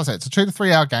I said, it's a 2 to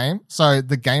 3 hour game. So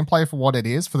the gameplay for what it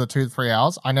is for the 2 to 3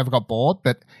 hours, I never got bored.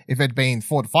 But if it'd been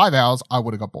 4 to 5 hours, I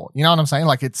would have got bored. You know what I'm saying?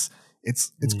 Like it's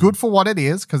good for what it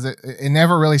is because it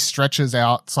never really stretches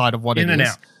outside of what it is. In and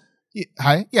out.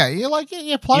 You're like,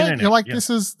 you play it. You're like,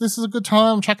 this is a good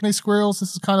time. I'm tracking these squirrels.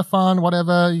 This is kind of fun.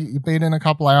 Whatever. You beat it in a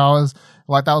couple of hours.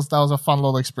 Like that was a fun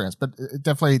little experience. But it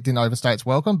definitely didn't overstay its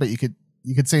welcome. But you could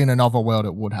see in a novel world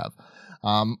it would have.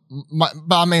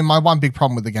 My one big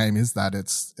problem with the game is that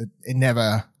it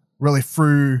never really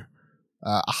threw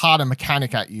a harder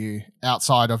mechanic at you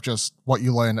outside of just what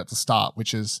you learned at the start,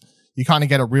 which is you kind of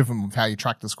get a rhythm of how you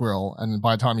track the squirrel. And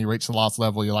by the time you reach the last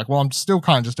level, you're like, well, I'm still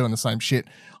kind of just doing the same shit.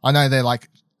 I know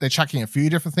they're chucking a few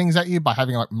different things at you by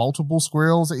having like multiple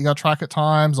squirrels that you got to track at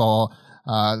times or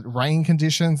rain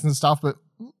conditions and stuff. But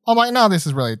I'm like, no, this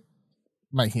is really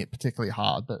making it particularly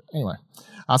hard. But anyway.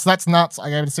 So that's nuts. I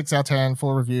gave it a 6 out of 10.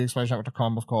 Full review,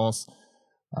 ExplosionNetwork.com, of course.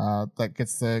 That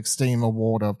gets the Steam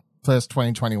Award of first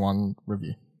 2021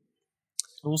 review.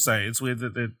 I will say, it's weird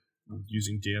that they're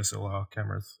using DSLR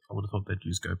cameras. I would have thought they'd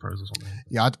use GoPros or something.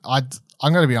 Yeah,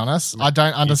 I'm going to be honest. I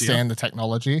don't understand the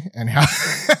technology and how...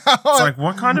 It's like,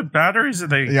 what kind of batteries are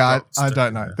they... Yeah, I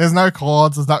don't know. There's no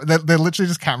cords. They're literally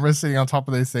just cameras sitting on top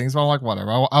of these things. But I'm like,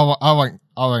 whatever. I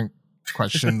won't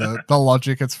question the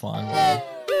logic. It's fine.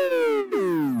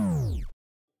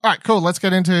 All right, cool. Let's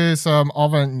get into some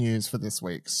other news for this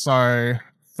week. So,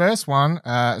 first one,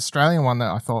 Australian one that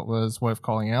I thought was worth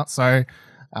calling out. So,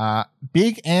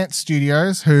 Big Ant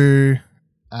Studios, who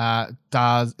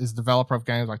is developer of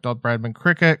games like Dog Bradman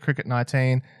Cricket, Cricket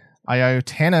 19, IO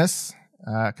Tennis,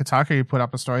 Kotaku put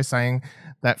up a story saying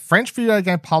that French video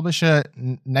game publisher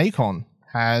Nacon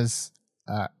has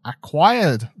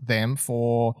acquired them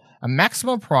for a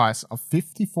maximum price of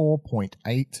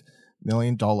 $54.8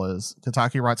 million.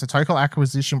 Kotaku writes, the total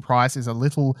acquisition price is a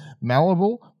little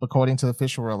malleable, according to the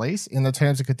official release. In the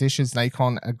terms and conditions,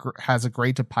 Nacon has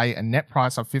agreed to pay a net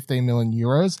price of 15 million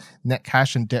euros, net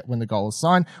cash and debt when the goal is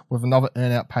signed, with another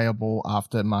earnout payable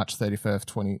after March 31st,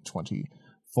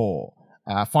 2024.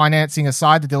 Financing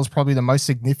aside, the deal is probably the most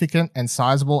significant and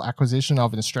sizable acquisition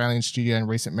of an Australian studio in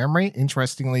recent memory.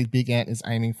 Interestingly, Big Ant is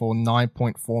aiming for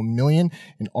 9.4 million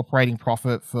in operating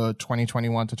profit for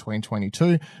 2021 to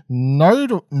 2022.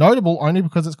 Notable only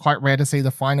because it's quite rare to see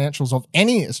the financials of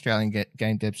any Australian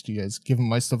game dev studios, given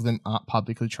most of them aren't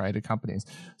publicly traded companies.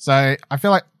 So I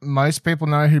feel like most people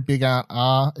know who Big Ant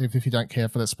are. If you don't care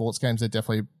for their sports games, they're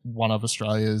definitely one of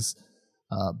Australia's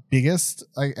biggest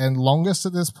and longest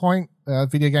at this point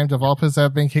video game developers that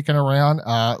have been kicking around.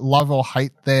 Love or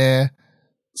hate their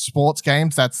sports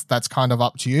games, that's kind of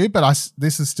up to you, but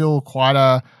this is still quite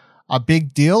a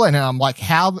big deal, and I'm like,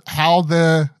 how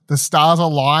the stars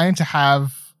align to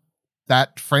have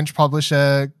that French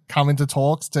publisher come into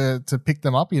talks to pick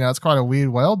them up. It's quite a weird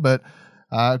world, but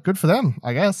good for them,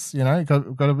 I guess. Got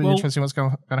to be interesting what's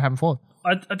going to happen forward.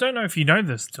 I don't know if you know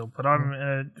this still, but I'm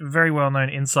a very well-known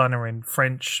insider in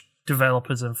French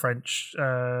developers and French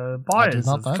buyers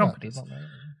of companies.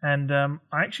 And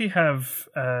I actually have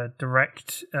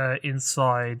direct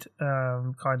inside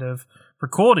kind of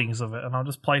recordings of it, and I'll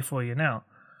just play for you now.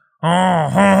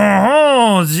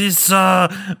 This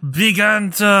big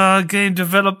ant game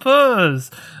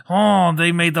developers.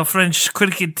 They made the French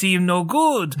cricket team no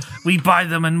good. We buy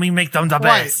them and we make them the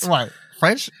best. Wait.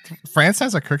 France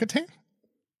has a cricket team?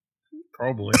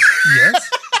 Probably. Yes.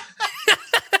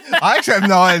 I actually have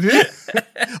no idea.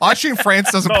 I assume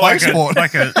France doesn't play sport.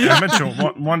 Like a amateur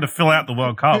one to fill out the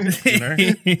World Cup, you know?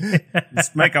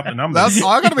 Just make up the numbers.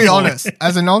 I got to be honest.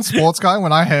 As a non-sports guy,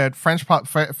 when I heard French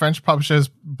publishers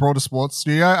brought a sports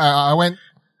studio, I went,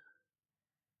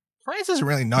 France isn't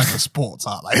really known for sports,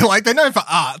 are they? Like, they're known for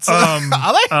arts. Are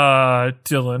they?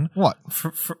 Dylan. What?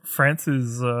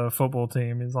 France's football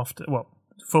team is often,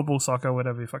 football, soccer,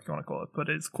 whatever the fuck you want to call it, but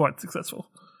it's quite successful.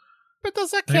 But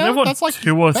does that count? That's like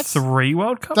 2 or 3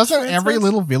 World Cups. Doesn't every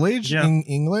little village in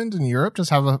England and Europe just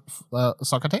have a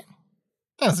soccer team?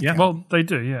 Doesn't count. Well, they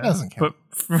do, yeah. Doesn't count.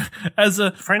 But as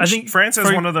a French, I think France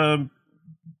is one of the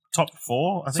top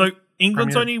 4. I think. So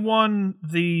England's only won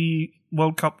the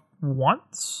World Cup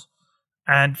once,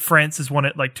 and France has won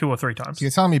it like 2 or 3 times. So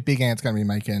you're telling me Big Ant's going to be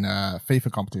making a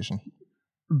FIFA competition?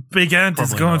 Big Ant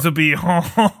is going to be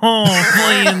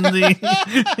playing the.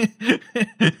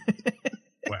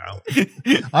 Wow.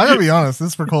 I gotta be honest,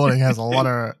 this recording has a lot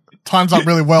of times up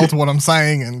really well to what I'm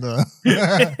saying, and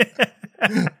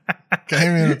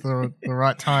came in at the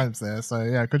right times there. So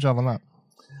yeah, good job on that.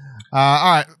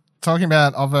 All right, talking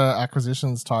about other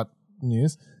acquisitions type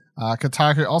news.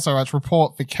 Kotaku also writes,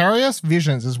 report Vicarious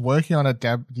Visions is working on a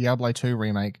Diablo 2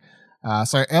 remake.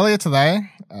 So earlier today,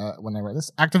 when they wrote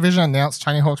this, Activision announced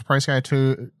Tony Hawk's Pro Skater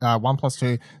 2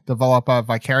 1+2 developer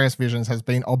Vicarious Visions has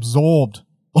been absorbed.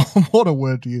 What a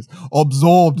word to use.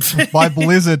 Absorbed by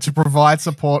Blizzard to provide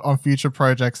support on future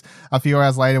projects. A few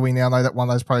hours later, we now know that one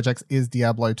of those projects is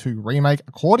Diablo 2 Remake.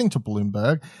 According to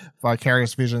Bloomberg,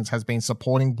 Vicarious Visions has been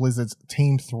supporting Blizzard's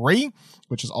Team 3,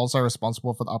 which is also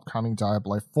responsible for the upcoming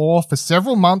Diablo 4, for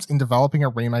several months in developing a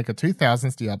remake of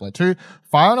 2000's Diablo 2,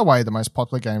 far and away the most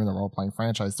popular game in the role-playing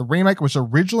franchise. The remake was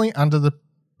originally under the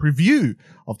purview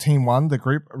of Team 1, the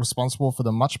group responsible for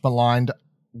the much maligned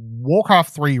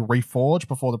Warcraft 3 Reforged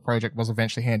before the project was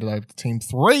eventually handed over to Team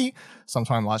 3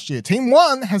 sometime last year. Team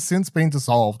 1 has since been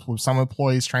dissolved, with some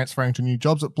employees transferring to new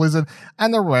jobs at Blizzard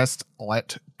and the rest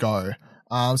let go.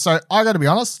 So I got to be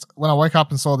honest, when I woke up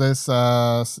and saw this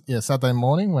Saturday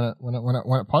morning when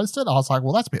it posted, I was like,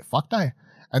 well, that's a bit fucked, eh?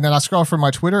 And then I scrolled through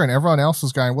my Twitter and everyone else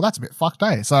was going, well, that's a bit fucked,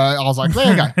 eh? So I was like,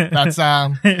 there you go. That's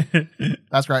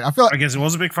great. I feel like, I guess it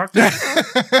was a big fucked, eh?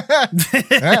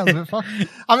 Yeah, it was a bit fucked.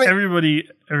 I mean, everybody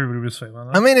was feeling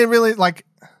that. I mean, it really, like,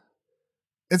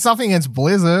 it's nothing against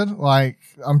Blizzard. Like,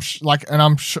 I'm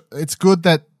sure it's good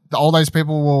that all those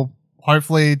people will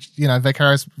hopefully,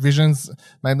 Vicarious Visions,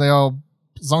 maybe they'll,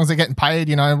 as long as they're getting paid,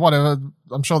 whatever,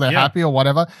 I'm sure they're happy or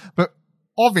whatever. But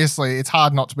obviously, it's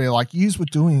hard not to be like, yous were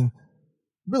doing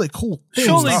really cool things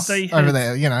over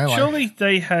there, Surely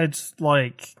they had,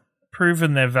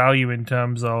 proven their value in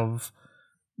terms of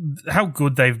how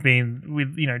good they've been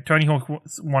with, Tony Hawk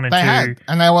 1 and 2. Had,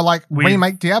 and they were like,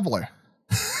 remake Diablo.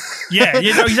 Yeah,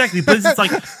 no, exactly. Blizzard's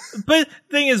like, but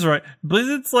thing is, right,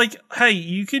 Blizzard's like, hey,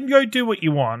 you can go do what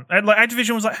you want. And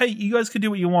Activision was like, hey, you guys can do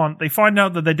what you want. They find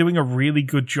out that they're doing a really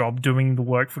good job doing the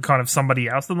work for kind of somebody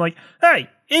else. They're like, hey,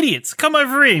 idiots, come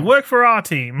over here, work for our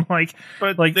team.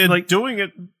 But they're doing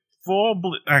it for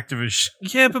Activision.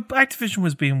 Yeah, but Activision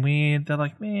was being weird. They're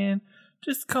like, man,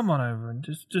 just come on over and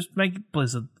just make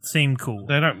Blizzard seem cool.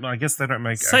 I guess they don't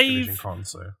make Activision Con,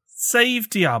 so. Save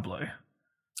Diablo.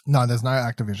 No, there's no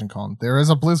Activision Con. There is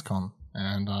a BlizzCon,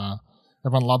 and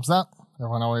everyone loves that.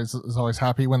 Everyone is always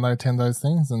happy when they attend those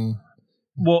things. And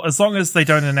well, as long as they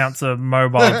don't announce a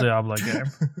mobile Diablo game.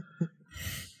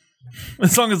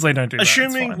 As long as they don't do that.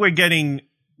 Assuming we're getting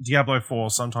Diablo 4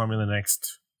 sometime in the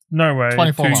next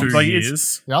 24 months. 2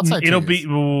 years. Yeah, I'd say it'll 2 be.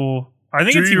 Well, I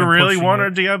think do it's you even really pushing want it.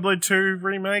 a Diablo 2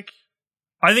 remake?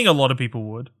 I think a lot of people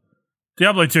would.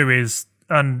 Diablo 2 is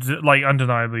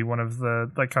undeniably one of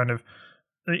the kind of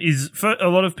is for a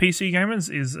lot of PC gamers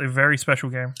is a very special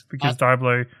game because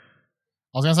Diablo. I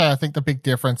was gonna say, I think the big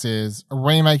difference is a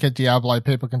remake of Diablo.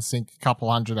 People can sink a couple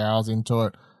 100 hours into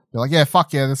it. Be like, yeah,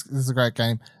 fuck yeah, this is a great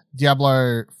game.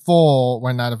 Diablo 4,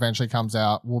 when that eventually comes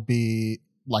out, will be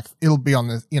like it'll be on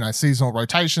the seasonal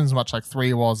rotations, much like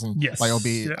 3 was, and yes, it'll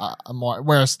be more.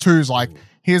 Whereas 2's like,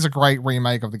 here's a great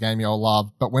remake of the game you'll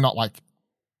love, but we're not like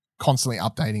constantly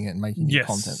updating it and making new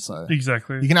content. So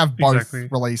exactly, you can have both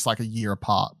released like a year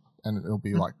apart, and it'll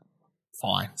be like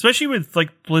fine. Especially with like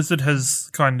Blizzard has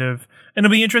kind of, and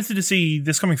it'll be interesting to see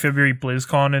this coming February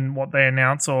BlizzCon and what they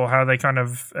announce or how they kind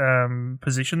of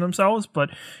position themselves. But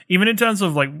even in terms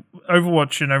of like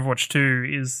Overwatch and Overwatch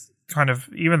 2 is kind of,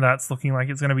 even that's looking like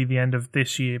it's going to be the end of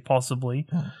this year possibly.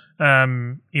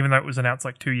 Even though it was announced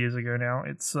like 2 years ago now.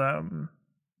 It's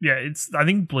I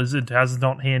think Blizzard has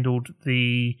not handled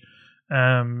the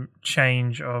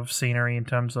change of scenery in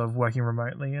terms of working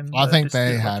remotely, and I think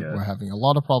they were having a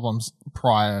lot of problems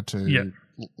prior to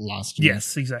last year.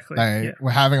 Yes, exactly. They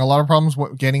were having a lot of problems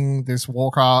with getting this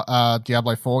Warcraft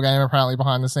Diablo 4 game apparently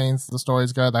behind the scenes. The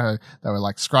stories go, they were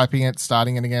like scraping it,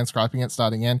 starting it again, scraping it,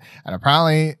 starting again, and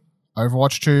apparently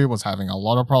Overwatch 2 was having a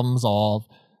lot of problems of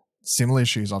similar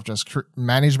issues of just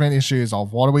management issues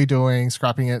of what are we doing,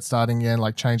 scrapping it, starting again,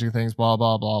 like changing things, blah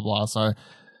blah blah blah. So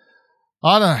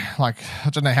I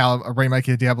don't know how a remake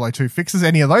of Diablo 2 fixes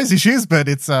any of those issues, but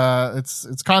it's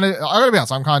kind of, I gotta be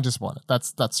honest, I'm kind of disappointed.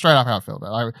 That's straight up how I feel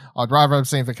about it. I'd rather have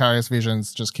seen Vicarious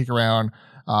Visions just kick around,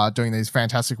 doing these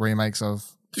fantastic remakes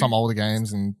of some older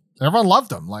games, and everyone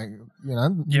loved them. Like, you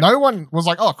know, no one was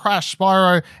like, oh, Crash,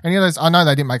 Spyro, any of those. I know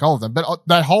they didn't make all of them, but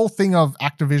that whole thing of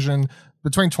Activision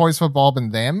between Toys for Bob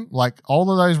and them, like all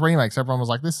of those remakes, everyone was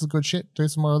like, this is good shit. Do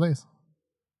some more of these.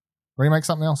 Remake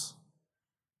something else.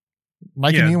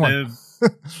 Make a new one.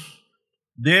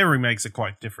 Their remakes are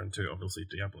quite different too, obviously,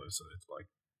 Diablo, so it's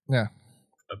like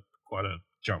quite a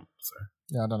jump. So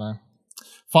yeah, I don't know.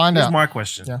 Here's my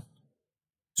question. Yeah.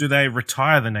 Do they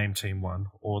retire the name Team 1,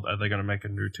 or are they going to make a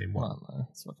new Team 1?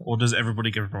 Or does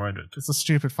everybody get promoted? It's a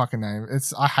stupid fucking name.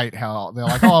 I hate how they're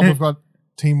like, oh, we've got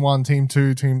Team 1, Team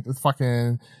 2, Team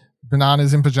fucking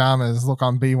bananas in pajamas. Look,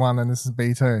 I'm B1 and this is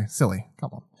B2. Silly.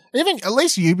 Come on. Even at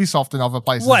least Ubisoft and other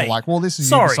places are like, well, this is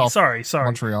Ubisoft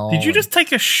Montreal. Did you just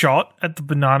take a shot at the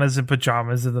bananas in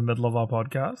pajamas in the middle of our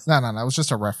podcast? No. It was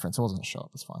just a reference. It wasn't a shot.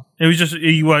 It's fine. It was just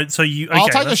you won't. So you. Okay, I'll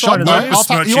take a shot. No,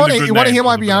 you want to hear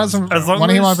my bananas and want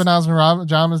to hear my bananas and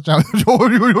pajamas? You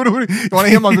want to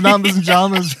hear my bananas and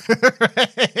pajamas?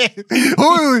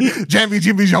 Jammy,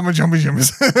 Jimmy, Jammy, Jammy, Jimmy.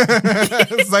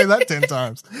 Say that 10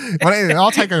 times.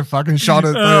 I'll take a fucking shot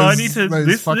at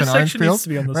those fucking orange peels.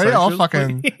 Ready? I'll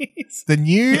fucking. The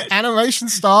new animation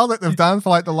style that they've done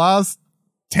for like the last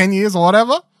 10 years or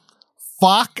whatever.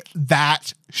 Fuck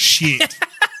that shit.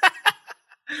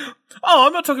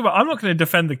 I'm not going to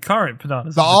defend the current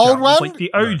bananas. The old one? Like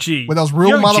the OG. With those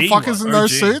real motherfuckers in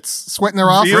those suits, sweating their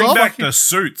ass off. Bring back the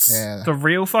suits. Yeah. The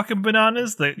real fucking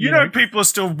bananas. That you know, people are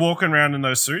still walking around in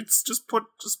those suits. Just put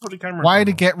a camera. Way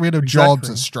to get rid of jobs,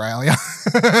 Australia.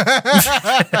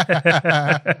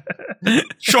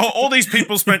 Sure, all these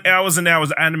people spent hours and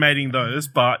hours animating those,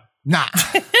 but nah.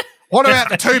 What about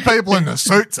the 2 people in the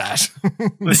suits, Ash?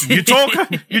 Listen,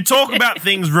 you talk about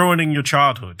things ruining your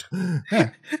childhood. Yeah,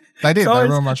 they did. Guys, they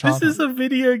ruined my childhood. This is a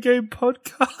video game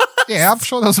podcast. Yeah, I'm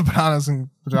sure there was a bananas and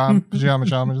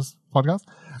pajamas podcast.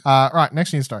 Right,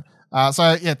 next news story.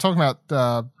 Talking about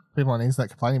people on the internet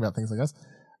complaining about things, I guess.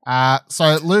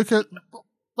 So Lucas,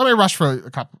 let me rush through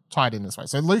a couple tied in this way.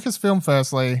 So Lucasfilm,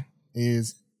 firstly,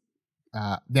 is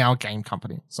now a game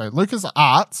company. So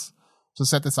LucasArts, to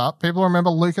set this up, people remember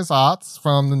LucasArts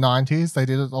from the 90s. They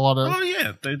did a lot of... Oh,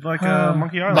 yeah. They did like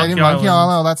Monkey Island. They did Monkey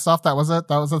Island, all that stuff. That was it.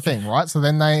 That was the thing, right? So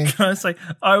then they... Can I say,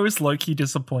 I was low-key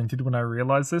disappointed when I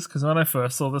realized this, because when I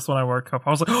first saw this when I woke up, I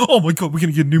was like, oh my god, we're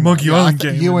going to get a new Monkey Island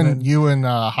game. You and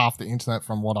half the internet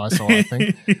from what I saw, I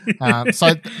think.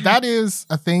 So that is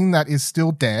a thing that is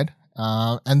still dead.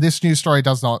 And this news story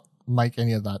does not make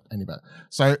any of that any better.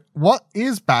 So what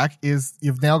is back is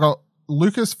you've now got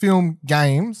Lucasfilm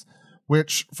Games,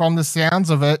 which from the sounds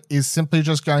of it is simply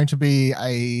just going to be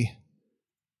a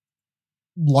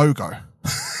logo.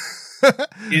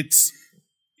 It's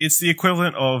the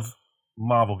equivalent of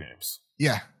Marvel games.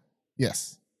 Yeah.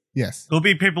 Yes. There'll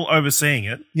be people overseeing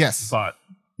it. Yes. But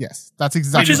yes, that's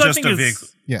exactly just a vehicle.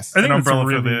 Yes. I think an umbrella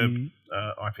really, for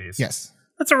their IPs. Yes.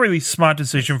 That's a really smart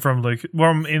decision from Luke.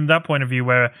 Well, in that point of view,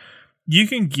 where you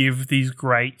can give these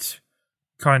great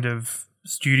kind of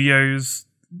studios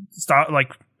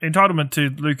entitlement to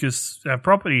Lucas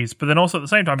properties, but then also at the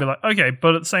same time be like, okay,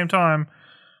 but at the same time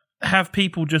have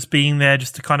people just being there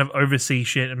just to kind of oversee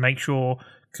shit and make sure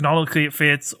canonically it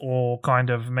fits, or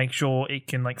kind of make sure it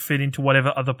can like fit into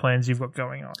whatever other plans you've got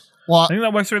going on. Well, I think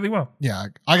that works really well. Yeah,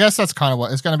 I guess that's kind of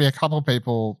what it's going to be. A couple of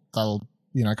people that'll,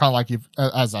 you know, kind of like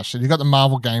as I said, you've got the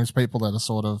Marvel Games people that are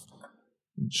sort of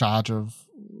in charge of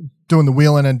doing the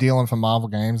wheeling and dealing for Marvel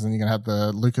games, and you're going to have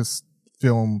the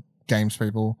Lucasfilm Games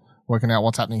people working out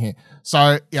what's happening here.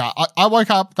 So yeah, I woke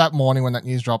up that morning when that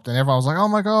news dropped and everyone was like, oh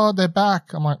my god, they're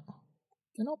back. I'm like,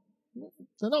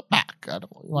 they're not back. I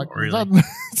don't, like, Not really.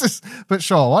 it's just, but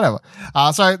sure, whatever.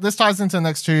 So this ties into the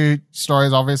next two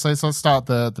stories, obviously. So let's start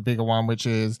the bigger one, which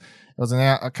is it was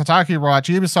Kotaku writes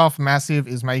Ubisoft Massive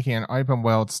is making an open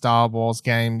world Star Wars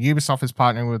game. Ubisoft is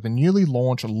partnering with the newly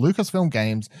launched Lucasfilm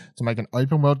Games to make an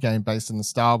open world game based in the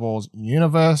Star Wars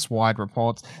universe. Wide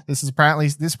reports. This apparently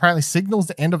signals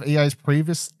the end of EA's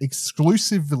previous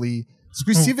exclusivity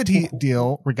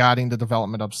deal regarding the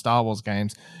development of Star Wars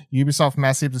games. Ubisoft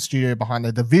Massive, the studio behind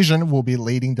The Division, will be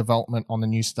leading development on the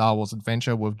new Star Wars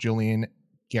adventure with Julian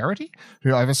Garrity,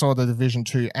 who oversaw The Division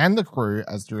 2 and The Crew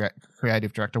as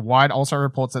creative director. Wide also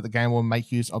reports that the game will make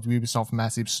use of Ubisoft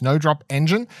Massive's Snowdrop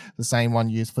engine, the same one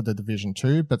used for The Division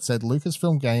 2, but said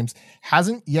Lucasfilm Games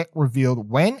hasn't yet revealed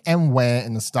when and where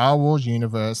in the Star Wars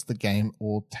universe the game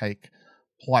will take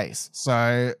place.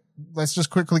 So let's just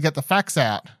quickly get the facts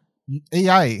out.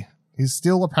 EA is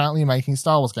still apparently making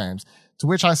Star Wars games. To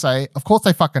which I say, of course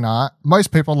they fucking are.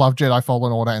 Most people love Jedi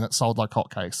Fallen Order and it sold like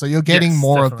hotcakes. So you're getting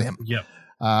more definitely. of them. Yep.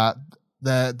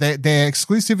 Their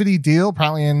exclusivity deal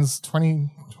apparently ends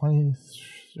 2020.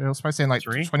 It was supposed to end like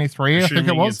 23, I think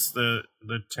it was. It's the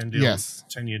 10 deal, Yes.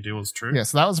 10-year deal is true. Yeah,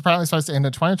 so that was apparently supposed to end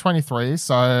in 2023.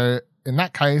 So in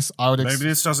that case, I would Maybe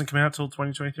this doesn't come out till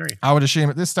 2023. I would assume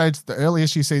at this stage the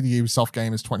earliest you see the Ubisoft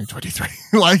game is 2023,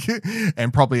 like,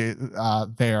 and probably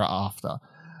thereafter.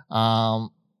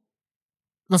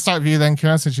 Let's start with you then,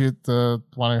 Kieran, since you're the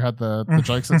one who had the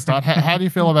jokes at the start. How do you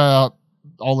feel about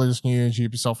all this news?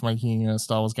 Ubisoft making a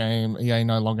Star Wars game, EA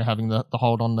no longer having the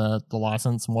hold on the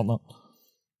license and whatnot.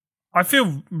 I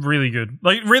feel really good,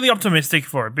 like really optimistic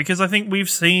for it, because I think we've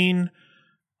seen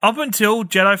up until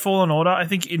Jedi Fallen Order, I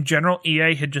think in general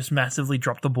EA had just massively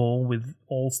dropped the ball with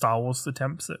all Star Wars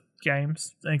attempts at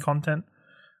games and content.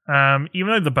 Even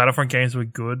though the Battlefront games were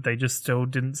good, they just still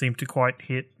didn't seem to quite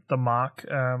hit the mark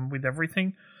with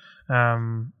everything.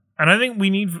 And I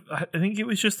think it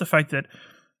was just the fact that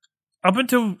up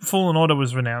until Fallen Order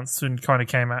was announced and kind of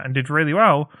came out and did really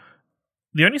well,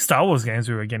 the only Star Wars games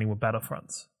we were getting were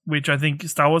Battlefronts, which I think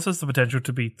Star Wars has the potential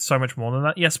to be so much more than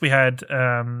that. Yes, we had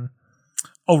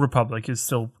Old Republic is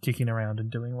still kicking around and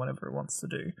doing whatever it wants to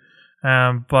do.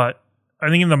 But I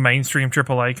think in the mainstream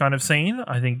AAA kind of scene,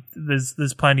 I think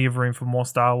there's plenty of room for more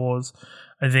Star Wars.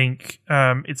 I think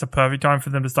it's a perfect time for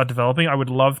them to start developing. I would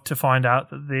love to find out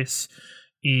that this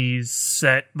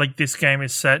game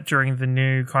is set during the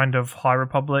new kind of High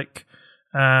Republic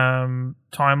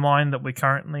timeline that we're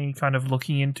currently kind of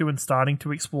looking into and starting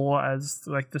to explore as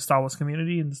like the Star Wars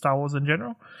community and Star Wars in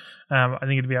general. I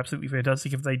think it'd be absolutely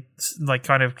fantastic if they like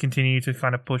kind of continue to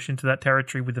kind of push into that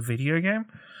territory with the video game.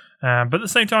 But at the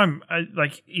same time, it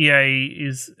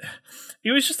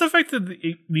was just the fact that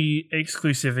the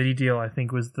exclusivity deal, I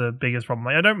think, was the biggest problem.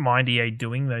 Like, I don't mind EA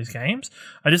doing those games.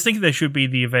 I just think there should be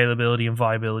the availability and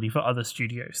viability for other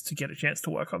studios to get a chance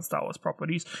to work on Star Wars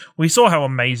properties. We saw how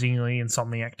amazingly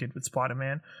Insomniac did with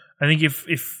Spider-Man. I think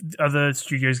if other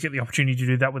studios get the opportunity to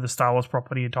do that with a Star Wars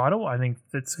property and title, I think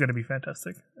that's going to be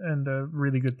fantastic and a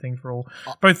really good thing for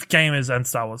both gamers and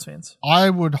Star Wars fans.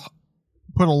 I would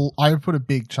put a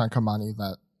big chunk of money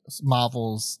that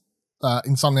Marvel's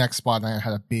Insomniac Spider-Man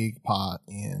had a big part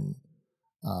in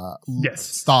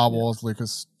Star Wars,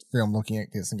 Lucasfilm looking at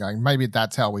this and going, maybe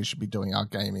that's how we should be doing our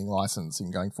gaming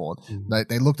licensing going forward. Mm-hmm.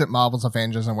 They looked at Marvel's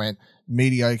Avengers and went,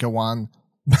 mediocre one.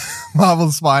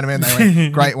 Marvel's Spider-Man, they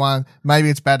went, great one. Maybe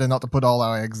it's better not to put all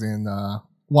our eggs in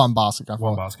one basket.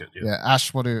 One basket, yeah. Yeah,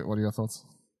 Ash, what are your thoughts?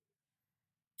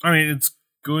 I mean, it's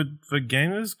good for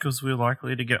gamers because we're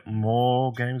likely to get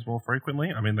more games more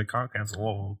frequently. I mean, they can't cancel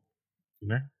all of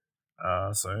them,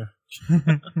 so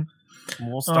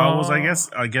more Star Wars, I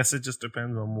guess. I guess it just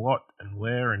depends on what and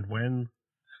where and when.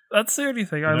 That's the only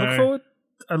thing.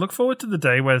 I look forward to the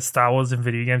day where Star Wars in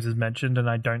video games is mentioned and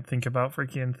I don't think about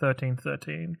freaking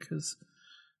 1313 because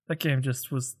that game just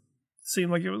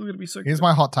seemed like it was going to be so good. Here's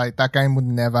my hot take. That game would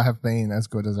never have been as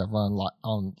good as everyone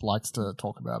likes to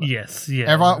talk about it. Yes,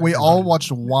 yeah. We all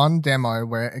watched one demo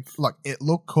where it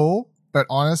looked cool, but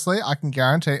honestly, I can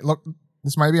guarantee, look,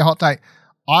 this may be a hot take.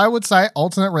 I would say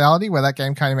alternate reality where that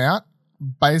game came out,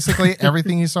 basically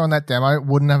everything you saw in that demo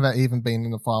wouldn't have even been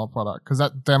in the final product because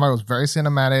that demo was very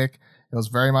cinematic. It was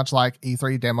very much like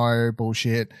E3 demo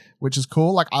bullshit, which is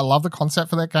cool. Like, I love the concept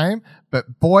for that game,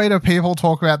 but boy, do people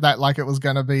talk about that like it was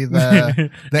going to be the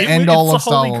end all of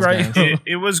Star Wars games.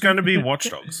 It was going to be Watch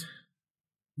Dogs.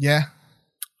 Yeah.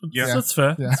 That's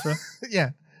fair. Yeah. That's fair. Yeah.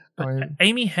 But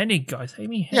Amy Hennig, guys.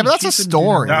 Amy Hennig. Yeah, but that's a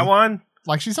story. That one?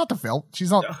 Like, she's not she's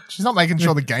not making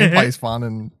sure the gameplay is fun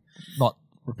and not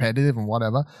repetitive and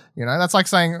whatever. That's like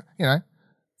saying,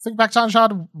 think back to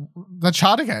Uncharted, the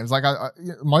Uncharted games. Like,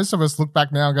 most of us look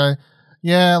back now and go,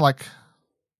 yeah, like,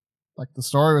 Like the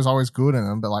story was always good in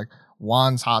them, but like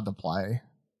one's hard to play.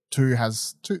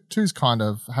 Two's kind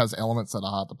of has elements that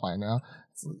are hard to play now.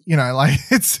 You know, like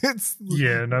it's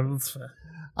yeah, no, that's fair.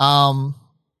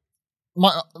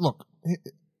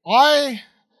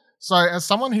 So as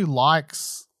someone who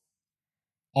likes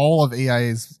all of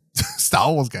EA's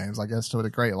Star Wars games, I guess to a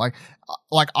degree, like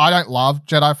I don't love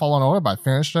Jedi Fallen Order, but I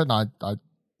finished it and I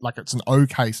like it's an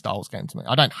okay Star Wars game to me.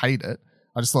 I don't hate it.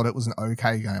 I just thought it was an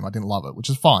okay game. I didn't love it, which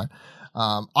is fine.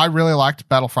 I really liked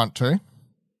Battlefront 2.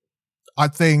 I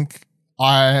think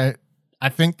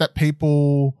that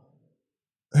people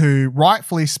who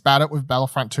rightfully spat it with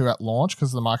Battlefront 2 at launch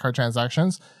because of the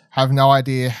microtransactions have no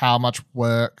idea how much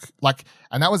work,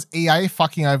 and that was EA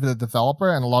fucking over the developer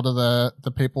and a lot of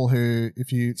the people who,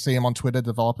 if you see them on Twitter,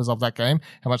 developers of that game,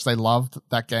 how much they loved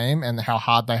that game and how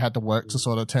hard they had to work to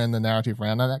sort of turn the narrative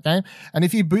around on that game. And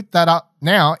if you boot that up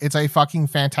now, it's a fucking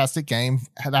fantastic game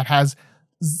that has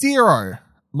 0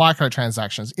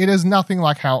 microtransactions. It is nothing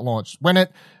like how it launched. When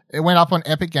it went up on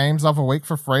Epic Games the other week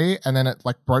for free, and then it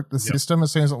broke the system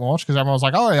as soon as it launched because everyone was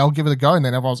like, "Oh, I'll give it a go," and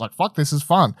then everyone was like, "Fuck, this is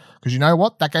fun." Because you know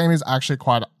what, that game is actually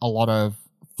quite a lot of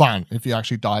fun if you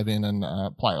actually dive in and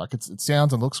play. Like it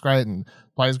sounds and looks great and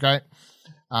plays great.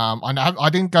 I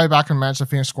didn't go back and manage to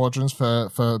finish Squadrons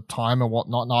for time and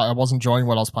whatnot. No, I wasn't enjoying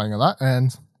what I was playing of that,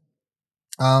 and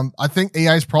I think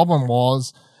EA's problem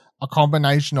was a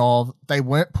combination of they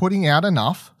weren't putting out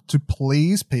enough to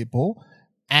please people,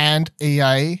 and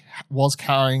EA was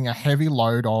carrying a heavy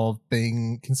load of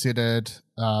being considered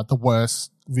the worst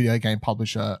video game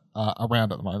publisher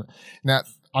around at the moment. Now,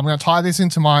 I'm going to tie this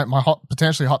into my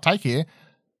potentially hot take here.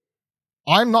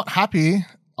 I'm not happy.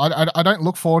 I don't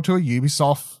look forward to a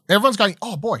Ubisoft. Everyone's going,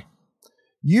 oh boy,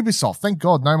 Ubisoft, thank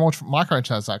God, no more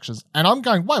microtransactions. And I'm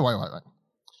going, wait.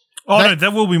 Oh, no,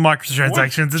 there will be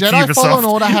microtransactions. It's Jedi Ubisoft. Fallen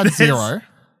Order had 0.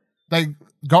 They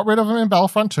got rid of them in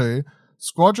Battlefront 2.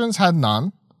 Squadrons had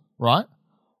none, right?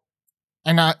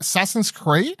 And Assassin's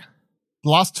Creed,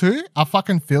 the last 2 are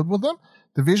fucking filled with them.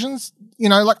 Divisions,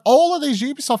 all of these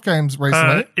Ubisoft games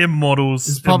recently. Immortals.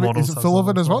 Is it full of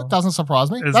it as well? Doesn't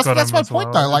surprise me. That's my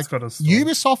point, though. Like,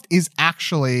 Ubisoft is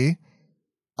actually,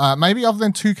 maybe other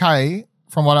than 2K,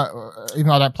 from what even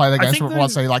though I don't play the games, but what I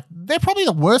say, they're probably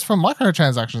the worst for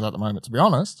microtransactions at the moment, to be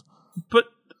honest. But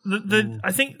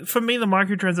I think for me, the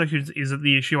microtransactions isn't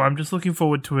the issue. I'm just looking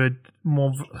forward to a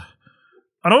more,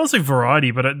 I don't want to say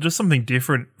variety, but just something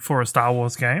different for a Star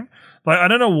Wars game. Like, I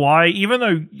don't know why, even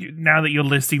though now that you're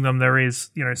listing them, there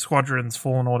is, Squadrons,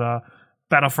 Fallen Order,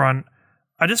 Battlefront.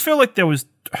 I just feel like there was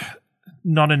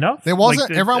not enough. There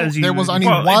wasn't, there was only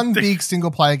one big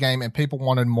single player game and people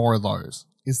wanted more of those,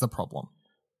 is the problem.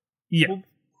 Yeah. Well,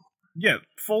 yeah,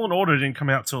 Fallen Order didn't come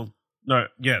out till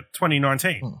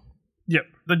 2019. Yep.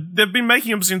 They've been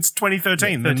making them since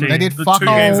 2013. They did fuck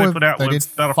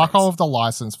all of the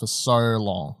license for so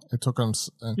long. It took them,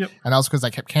 and that was because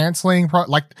they kept cancelling.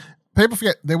 People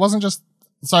forget, there wasn't just,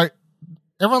 so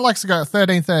everyone likes to go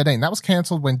 1313. That was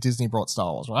cancelled when Disney brought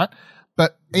Star Wars, right?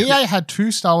 But EA had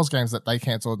 2 Star Wars games that they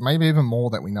cancelled, maybe even more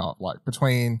that we know of,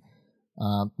 between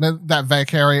that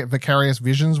Vicarious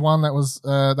Visions one that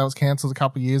was cancelled a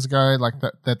couple of years ago,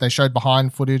 that they showed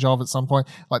behind footage of at some point.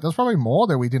 There's probably more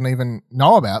that we didn't even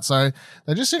know about, so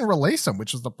they just didn't release them,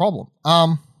 which is the problem.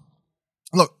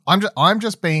 Look, I'm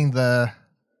just being the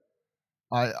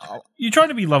you're trying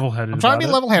to be level-headed. I'm trying to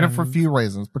be level-headed for a few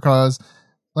reasons, because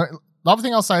the other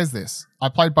thing I'll say is this: I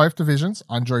played both Divisions.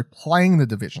 I enjoy playing the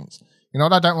Divisions. You know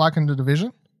what I don't like in the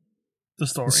Division? The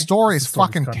story. The story is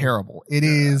fucking terrible. It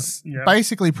is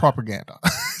basically propaganda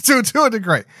to a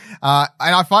degree. And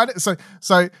I find it so.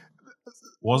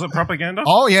 Was it propaganda?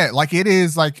 Oh yeah, it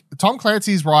is. Tom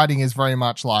Clancy's writing is very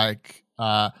much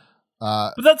but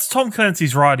that's Tom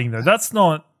Clancy's writing, though. That's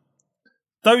not.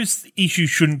 Those issues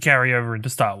shouldn't carry over into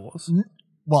Star Wars.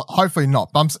 Well, hopefully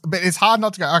not. But it's hard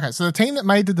not to go. Okay, so the team that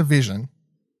made The Division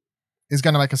is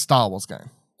going to make a Star Wars game,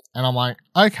 and I'm like,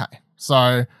 okay,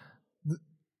 so.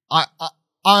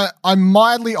 I'm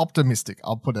mildly optimistic.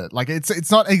 I'll put it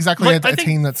it's not exactly a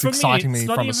team that's exciting me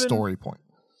from a story point.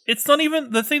 It's not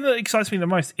even the thing that excites me the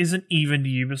most. Isn't even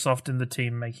Ubisoft and the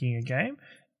team making a game.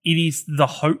 It is the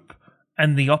hope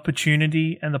and the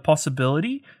opportunity and the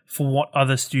possibility for what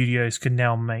other studios can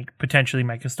now potentially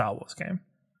make a Star Wars game.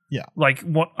 Yeah,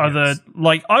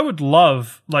 I would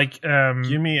love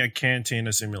give me a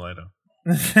Cantina simulator.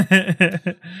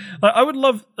 I would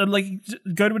love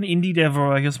go to an indie dev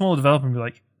or a small developer and be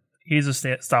like, here's a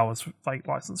Star Wars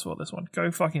license for this one. Go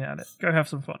fucking at it. Go have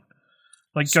some fun.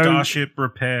 Starship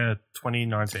Repair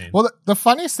 2019. Well, the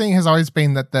funniest thing has always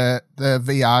been that the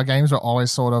VR games are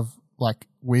always sort of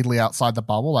weirdly outside the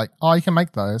bubble. You can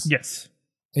make those. Yes.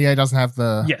 EA doesn't have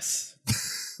the Yes.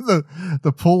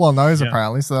 the pull on those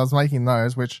apparently, so I was making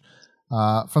those, which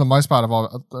for the most part of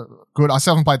all good. I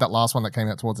still haven't played that last one that came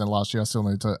out towards the end of last year. I still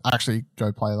need to actually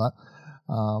go play that.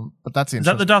 But that's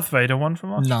interesting. Is that the Darth Vader one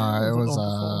from last year? No, it was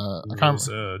I can't. It was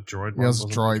a droid. It was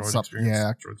droid.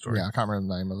 Yeah, droid yeah. I can't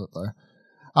remember the name of it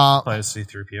though. Play as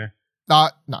C-3PO. No,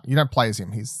 you don't play as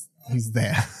him. He's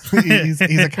there. he's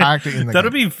a character in the That'll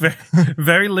game. be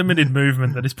very limited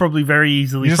movement that is probably very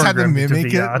easily You just had to programmed into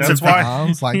mimic it. VR. That's why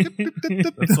arms like.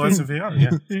 That's why it's in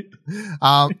VR.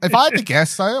 Yeah. If I had to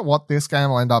guess though, what this game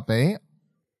will end up being,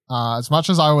 as much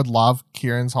as I would love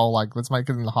Kieran's whole like, let's make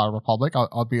it in the High Republic,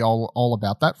 I'd be all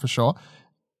about that for sure.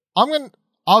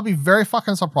 I'll be very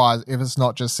fucking surprised if it's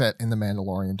not just set in the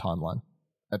Mandalorian timeline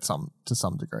to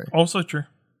some degree. Also true.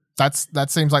 That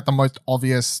seems like the most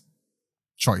obvious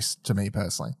choice to me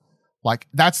personally. Like,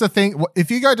 that's the thing. If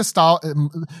you go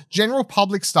to general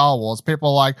public Star Wars, people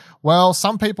are like, well,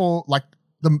 some people like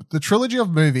the trilogy of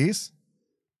movies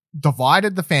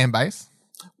divided the fan base.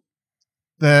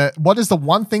 What is the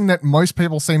one thing that most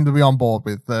people seem to be on board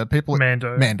with? The people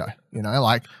Mando. You know,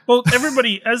 like, well,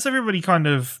 everybody kind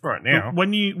of right now.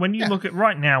 When you look at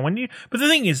right now, but the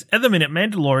thing is, at the minute,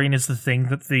 Mandalorian is the thing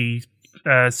that the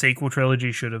sequel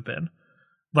trilogy should have been.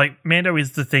 Like, Mando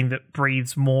is the thing that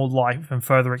breathes more life and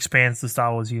further expands the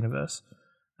Star Wars universe,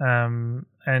 and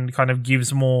kind of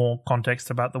gives more context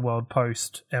about the world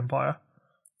post Empire.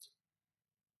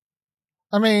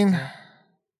 I mean,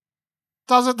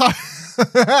 does it though?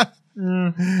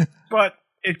 But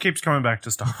it keeps coming back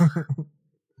to stuff.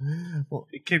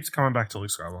 It keeps coming back to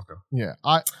Luke Skywalker. Yeah,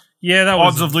 that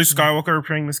odds of Luke Skywalker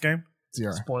appearing in this game?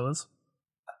 0. Spoilers.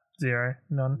 0.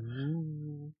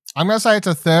 None. I'm going to say it's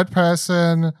a third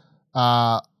person,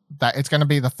 that it's going to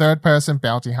be the third person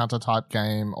bounty hunter type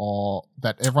game, or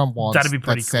that everyone wants. That'd be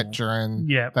pretty that's cool.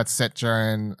 set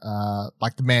during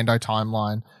like the Mando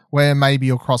timeline, where maybe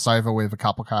you'll cross over with a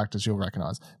couple characters you'll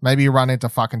recognize. Maybe you run into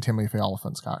fucking Timothy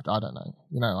Olyphant's character. I don't know.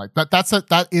 You know, like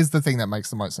that is the thing that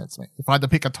makes the most sense to me. If I had to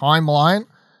pick a timeline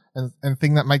and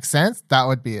thing that makes sense, that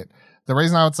would be it. The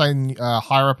reason I would say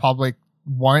High Republic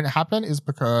won't happen is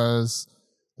because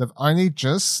they've only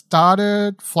just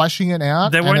started fleshing it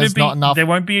out. There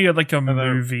won't be like a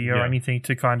movie or anything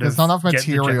to kind of. There's not enough get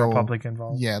material. the general public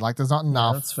involved. Yeah, like there's not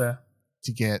enough. That's fair.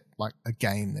 To get like a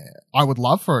game there. I would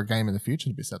love for a game in the future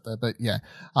to be set there, but yeah.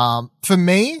 For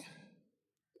me,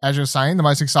 as you're saying, the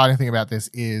most exciting thing about this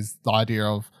is the idea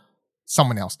of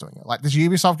someone else doing it. Like, this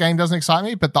Ubisoft game doesn't excite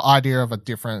me, but the idea of a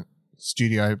different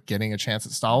studio getting a chance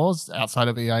at Star Wars outside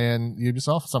of EA and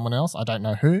Ubisoft, someone else, I don't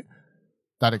know who,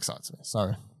 that excites me.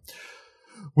 So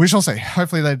we shall see.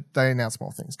 Hopefully they announce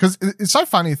more things. Because it's so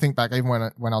funny to think back, even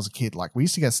when I was a kid, like, we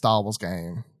used to get a Star Wars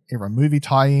game, either a movie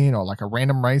tie-in or like a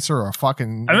random racer or a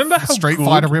fucking Street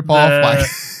Fighter ripoff. Like,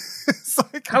 it's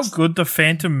like, how good the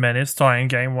Phantom Menace tie-in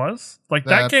game was. Like,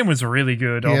 that game was really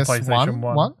good on PlayStation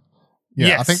 1. Yeah,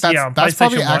 yes, I think that's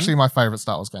probably actually my favorite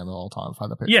Star Wars game of all time. If I had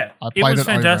to pick. Yeah, it was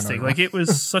fantastic. Like, it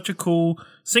was such a cool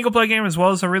single-player game as well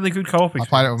as a really good co-op experience. I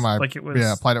played it with my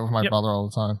played it with my Yep. brother all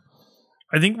the time.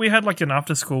 I think we had like an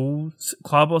after-school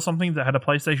club or something that had a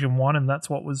PlayStation 1, and that's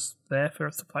what was there for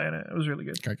us to play in it. It was really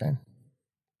good. Great game.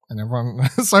 And everyone,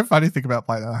 it's so funny to think about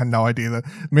playing that. I had no idea that.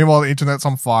 Meanwhile, the internet's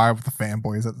on fire with the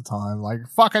fanboys at the time. Like,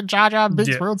 fucking Jar Jar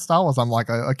Binks ruined Star Wars. I'm like,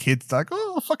 a kid's like,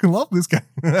 oh, I fucking love this game.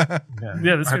 Yeah,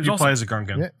 this I hope you awesome. play as a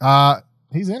Gungan. Yeah.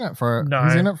 He's in it for. No,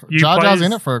 he's in it. Jar Jar's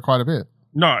in it for quite a bit.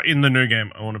 No, in the new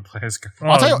game, I want to play as Gungan.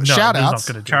 I'll tell you what, shout outs.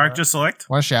 Character select.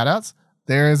 What shout outs?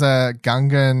 There is a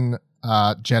Gungan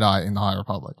Jedi in the High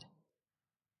Republic.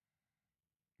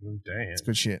 Oh, damn. It's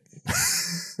good shit.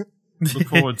 Look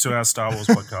forward to our Star Wars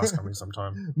podcast coming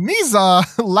sometime. Misa,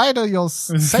 lighter your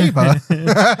saber.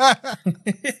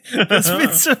 There's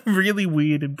been some really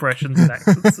weird impressions and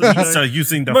accents. So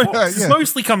using the Force. Yeah.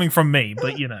 Mostly coming from me,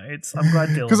 but you know, I'm glad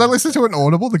Dylan. Because I listened to an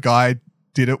Audible, the guy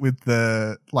did it with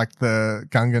the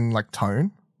Gungan like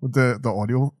tone with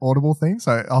the audible thing.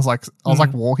 So I was like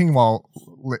walking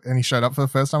and he showed up for the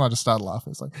first time. I just started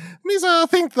laughing. It's like, Misa, I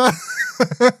think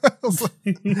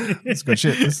it's good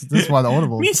shit. This is why the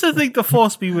Audible. Misa, think the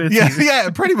Force be with you. Yeah,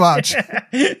 pretty much.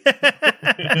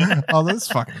 Oh, this is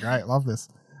fucking great. Love this.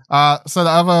 So the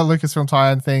other Lucasfilm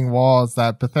tie-in thing was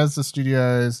that Bethesda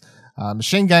Studios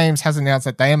Machine Games has announced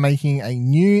that they are making a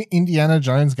new Indiana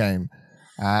Jones game.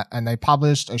 And they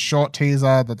published a short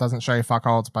teaser that doesn't show you fuck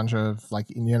all. It's a bunch of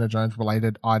like Indiana Jones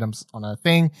related items on a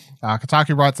thing.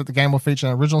 Kotaku writes that the game will feature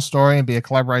an original story and be a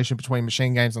collaboration between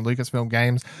Machine Games and Lucasfilm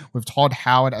Games, with Todd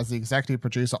Howard as the executive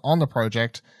producer on the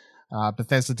project.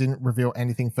 Bethesda didn't reveal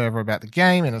anything further about the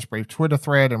game in its brief Twitter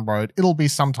thread and wrote, "It'll be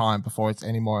some time before it's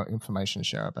any more information to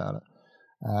share about it."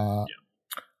 I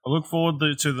look forward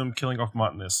to them killing off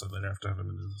Martinez so they don't have to have him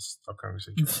in this upcoming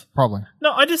sequel. Probably.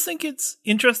 No, I just think it's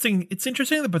interesting. It's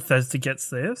interesting that Bethesda gets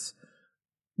this,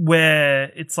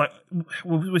 where it's like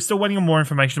we're still waiting on more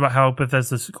information about how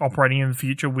Bethesda's operating in the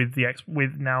future with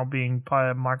with now being by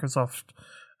a Microsoft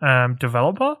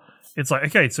developer. It's like,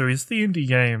 okay, so is the indie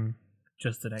game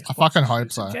just an Xbox? I fucking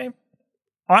hope so. Game?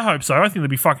 I hope so. I think they'd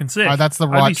be fucking sick. That's the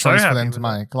right choice for them to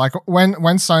make. Like when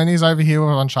Sony's over here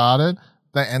with Uncharted,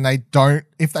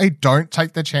 if they don't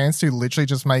take the chance to literally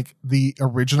just make the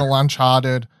original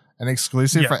Uncharted an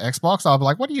exclusive for Xbox, I'll be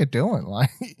like, what are you doing? Like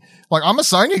I'm a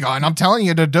Sony guy and I'm telling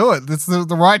you to do it. It's the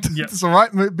right, it's the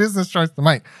right business choice to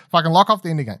make. Fucking lock off the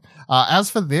indie game. As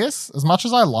for this, as much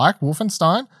as I like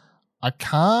Wolfenstein, I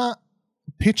can't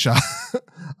picture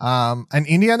an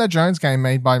Indiana Jones game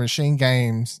made by Machine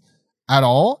Games at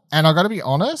all. And I got to be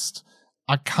honest,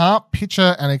 I can't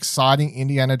picture an exciting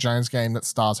Indiana Jones game that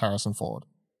stars Harrison Ford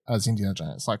as Indiana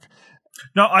Jones.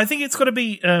 No, I think it's got to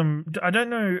be. I don't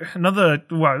know.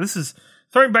 This is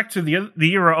throwing back to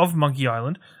the era of Monkey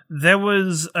Island. There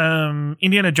was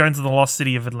Indiana Jones and the Lost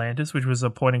City of Atlantis, which was a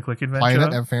point-and-click adventure. Played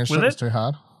it and finished it. It was too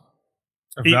hard.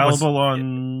 Available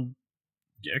on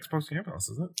Xbox Game Pass,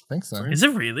 is it? I think so. Is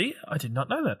it really? I did not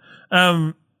know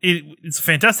that. It's a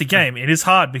fantastic game. It is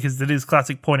hard because it is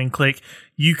classic point and click.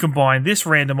 You combine this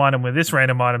random item with this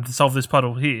random item to solve this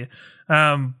puzzle here.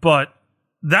 But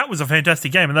that was a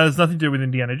fantastic game, and that has nothing to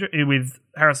do with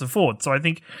Harrison Ford. So I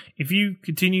think if you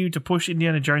continue to push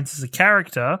Indiana Jones as a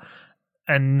character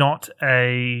and not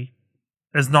Harrison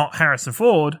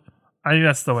Ford, I think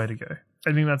that's the way to go.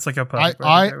 I think that's like a perfect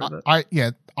way to go with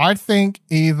it. I think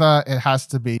either it has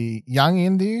to be young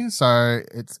Indy, so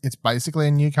it's basically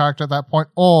a new character at that point,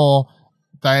 or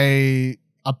they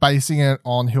are basing it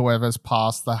on whoever's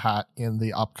passed the hat in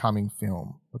the upcoming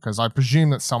film. Because I presume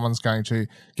that someone's going to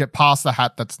get past the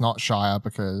hat that's not Shia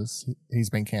because he's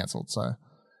been cancelled. So,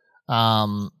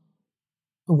 one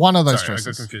of those choices.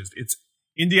 I got confused. It's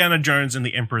Indiana Jones and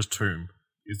the Emperor's Tomb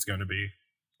is going to be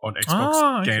on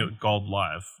Xbox Gold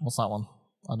Live. What's that one?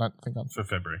 For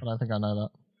February. I don't think I know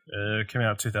that. It came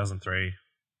out 2003.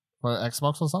 For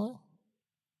Xbox or something?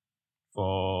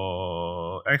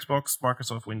 For Xbox,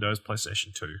 Microsoft Windows,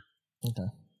 PlayStation 2. Okay.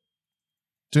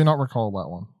 Do not recall that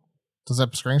one. Does it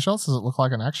have screenshots? Does it look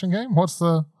like an action game?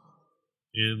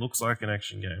 It looks like an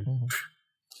action game. Mm-hmm.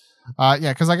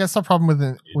 Because I guess the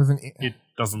problem it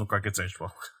doesn't look like it's aged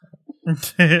well.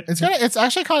 It's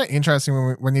actually kind of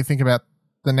interesting when you think about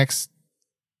the next.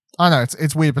 I know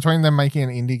it's weird between them making an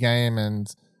indie game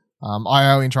and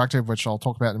IO Interactive, which I'll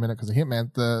talk about in a minute because of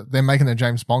Hitman. They're making a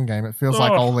James Bond game. It feels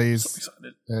like all these. So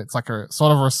it's like a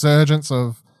sort of a resurgence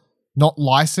of not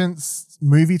licensed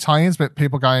movie tie-ins, but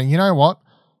people going, you know what?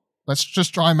 Let's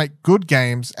just try and make good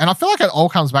games. And I feel like it all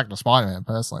comes back to Spider-Man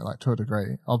personally, like to a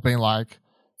degree. I've been like,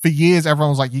 for years, everyone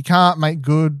was like, you can't make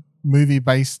good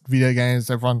movie-based video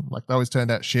games. Everyone, like, they always turned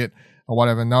out shit or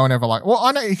whatever. No one ever like, well,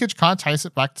 I know you could kind of trace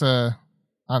it back to,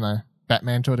 I don't know,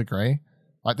 Batman to a degree.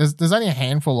 Like, there's only a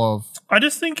handful of. I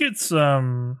just think it's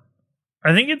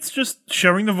just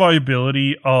showing the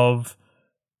viability of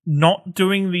not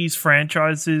doing these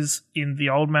franchises in the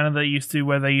old manner they used to,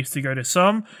 where they used to go to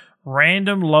some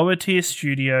random lower tier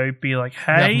studio, be like,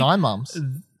 hey, you have 9 months.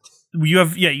 You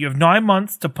have 9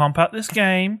 months to pump out this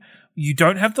game. You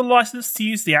don't have the license to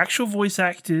use the actual voice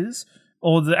actors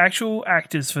or the actual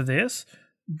actors for this.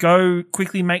 Go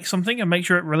quickly make something and make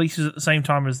sure it releases at the same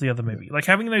time as the other movie. Like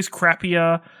having those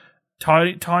crappier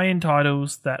tie-in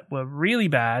titles that were really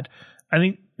bad. I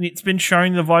think it's been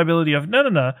showing the viability of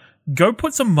no. Go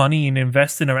put some money and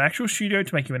invest in an actual studio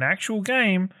to make you an actual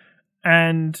game,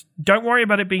 and don't worry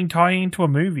about it being tied into a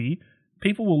movie.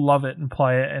 People will love it and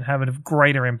play it and have a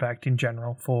greater impact in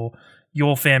general for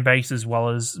your fan base as well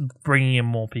as bringing in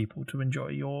more people to enjoy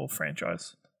your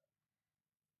franchise.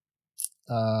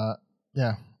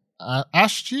 Yeah.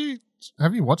 Ash,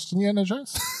 have you watched Indiana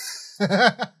Jones?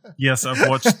 Yes, I've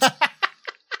watched.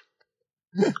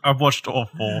 I've watched all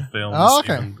 4 films. Oh,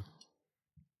 okay.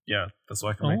 Yeah, that's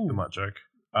why I can make the mutt joke.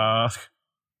 Yeah,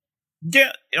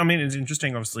 I mean, it's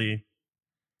interesting. Obviously,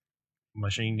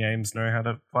 Machine Games know how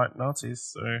to fight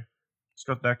Nazis, so it's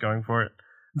got that going for it.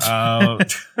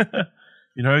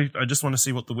 You know, I just want to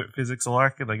see what the whip physics are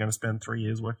like. Are they going to spend 3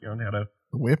 years working on how to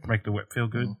make the whip feel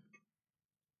good?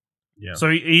 Yeah. So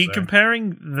are you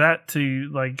comparing that to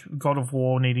like God of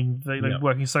War needing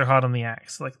working so hard on the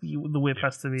axe? Like the whip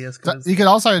has to be as good as. You could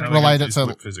also relate it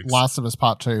to Last of Us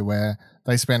Part 2, where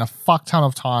they spent a fuck ton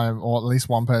of time, or at least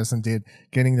one person did,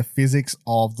 getting the physics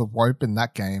of the rope in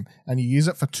that game, and you use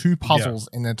it for 2 puzzles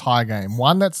in the entire game.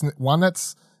 One that's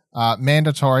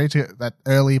mandatory to that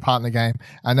early part in the game.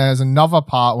 And there's another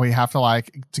part where you have to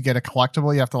to get a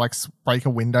collectible, you have to break a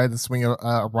window to swing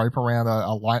a rope around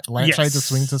a lampshade to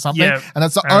swing to something. Yeah, and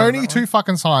it's the only two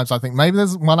fucking times, I think. Maybe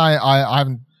there's one I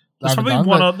haven't. There's probably done,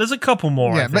 one. There's a couple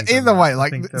more. Yeah, but either way,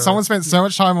 someone spent so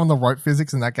much time on the rope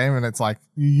physics in that game, and it's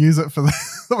you use it for the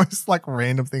most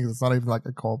random things. It's not even a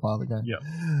core part of the game.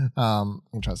 Yeah.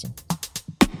 Interesting.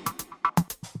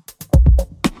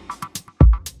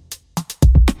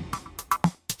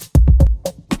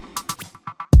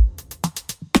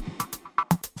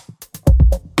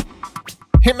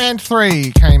 Hitman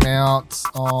 3 came out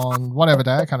on whatever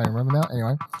day. I can't even remember now.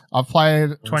 Anyway, I've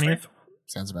played 20th.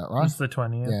 Sounds about right. It's the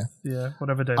 20th. Yeah,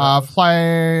 whatever day. I've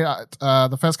played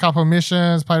the first couple of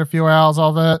missions, played a few hours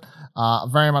of it.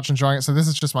 Very much enjoying it. So this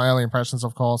is just my early impressions,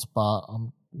 of course, but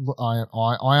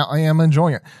I am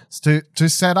enjoying it. So to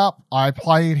set up, I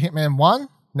played Hitman 1,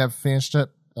 never finished it,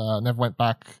 never went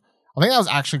back. I think that was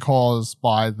actually caused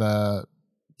by the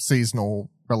seasonal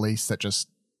release that just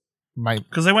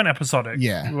because they went episodic,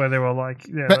 where they were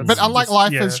but unlike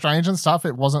Life is Strange and stuff,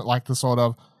 it wasn't the sort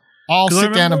of I'll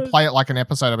sit down and play it like an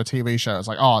episode of a TV show. It's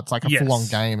it's like a full-on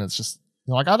game. It's just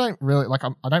I don't really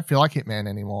I don't feel like Hitman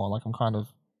anymore. I'm kind of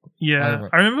over it.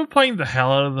 I remember playing the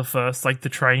hell out of the first the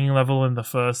training level and the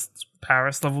first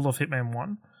Paris level of Hitman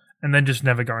 1. And then just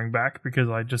never going back because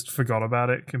I just forgot about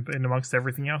it in amongst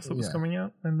everything else that was coming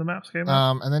out and the maps came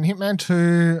out. And then Hitman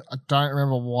 2, I don't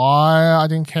remember why I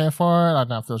didn't care for it. I don't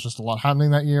know if there was just a lot happening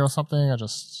that year or something. I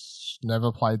just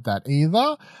never played that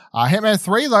either. Hitman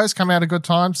 3, those come out a good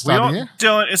time. Dylan,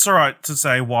 it's all right to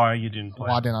say why you didn't play.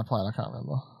 Why didn't I play it? I can't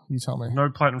remember. You tell me. No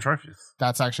platinum trophies.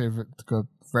 That's actually a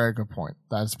very good point.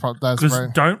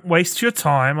 Don't waste your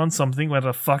time on something with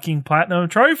a fucking platinum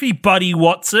trophy, buddy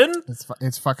Watson.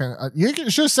 It's fucking. You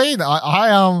should have seen.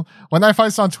 I when they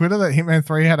posted on Twitter that Hitman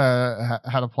 3 had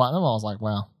a platinum, I was like,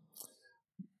 wow.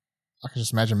 I can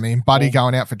just imagine me and Buddy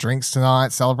going out for drinks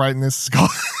tonight, celebrating this score.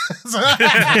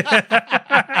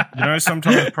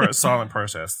 Sometimes silent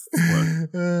protests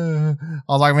work. I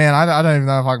was like, man, I don't even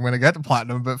know if I'm going to get to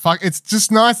platinum, but fuck, it's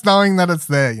just nice knowing that it's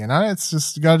there, It's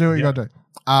just, you got to do what you got to do.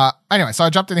 Anyway, so I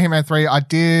jumped into Hitman 3. I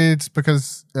did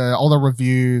because all the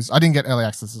reviews, I didn't get early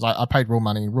access. I paid real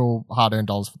money, real hard-earned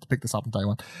dollars to pick this up on day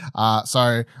one.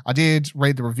 So I did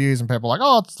read the reviews and people were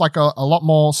like, it's a lot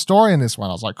more story in this one.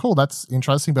 I was like, cool, that's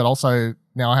interesting, but also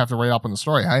now I have to read up on the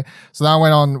story, hey? So then I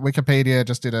went on Wikipedia,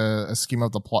 just did a skim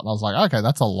of the plot, and I was like, okay,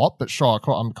 that's a lot, but sure,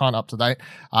 I'm kind of up to date.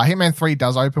 Hitman 3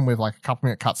 does open with a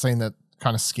couple-minute cutscene that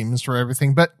kind of skims through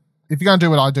everything, but if you're going to do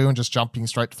what I do and just jumping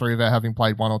straight through there, having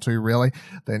played one or two really,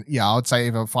 then I would say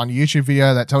either find a YouTube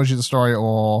video that tells you the story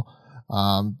or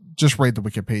just read the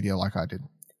Wikipedia like I did.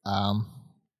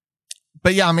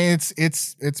 But yeah, I mean,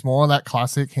 it's more that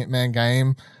classic Hitman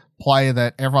game play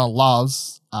that everyone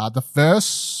loves. The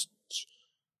first,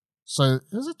 so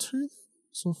is it 2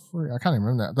 or 3? I can't even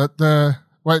remember that.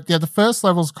 The first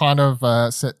level's kind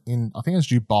of set in, I think it's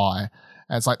Dubai,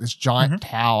 and it's this giant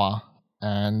tower.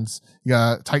 And you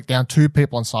take down 2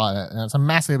 people inside it, and it's a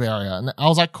massive area. And I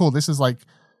was like, cool, this is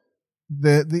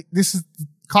this is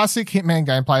classic Hitman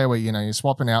gameplay where, you're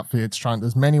swapping outfits,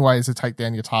 there's many ways to take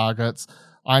down your targets.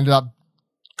 I ended up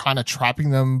kind of trapping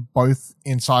them both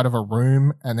inside of a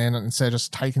room, and then instead of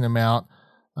just taking them out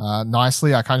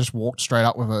nicely, I kind of just walked straight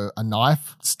up with a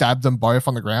knife, stabbed them both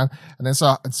on the ground, and then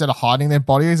so instead of hiding their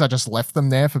bodies, I just left them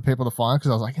there for people to find because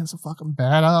I was like, it's a fucking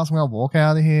badass. I'm gonna walk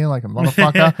out of here like a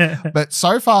motherfucker. But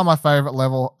so far, my favorite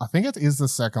level, I think it is the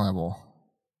second level. I'm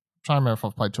trying to remember if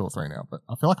I've played 2 or 3 now, but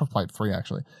I feel like I've played 3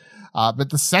 actually. But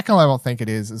the second level, I think it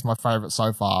is my favorite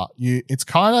so far.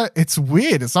 It's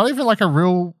weird. It's not even a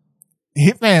real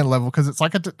Hitman level because it's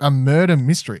a murder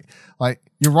mystery.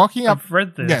 You're rocking up. I've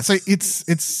read this. Yeah, so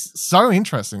it's so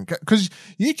interesting because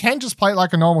you can just play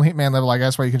like a normal Hitman level, I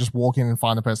guess, where you can just walk in and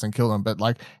find a person and kill them. But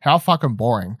how fucking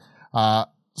boring.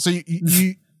 So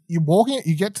you walk in,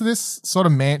 you get to this sort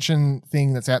of mansion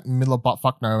thing that's out in the middle of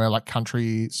buttfuck nowhere,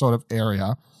 country sort of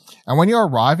area. And when you're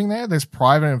arriving there, there's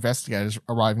private investigators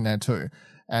arriving there too.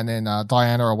 And then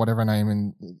Diana or whatever her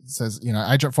name says,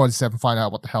 Agent 47, find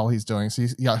out what the hell he's doing. So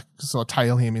you sort of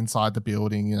tail him inside the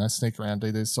building, sneak around,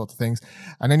 do these sorts of things.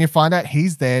 And then you find out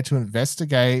he's there to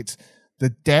investigate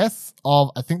the death of,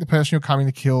 I think, the person you're coming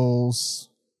to kill's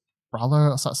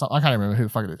brother or something. I can't remember who the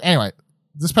fuck it is. Anyway,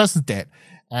 this person's dead.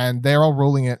 And they're all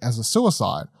ruling it as a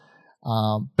suicide.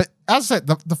 But as I said,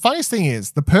 the funniest thing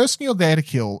is the person you're there to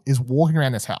kill is walking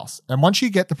around this house. And once you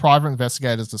get the private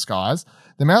investigator's disguise,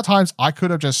 the amount of times I could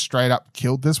have just straight up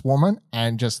killed this woman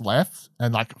and just left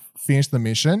and finished the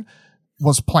mission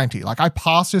was plenty. Like I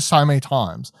passed her so many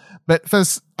times, but at the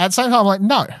same time, I'm like,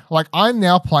 no, like I'm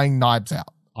now playing Knives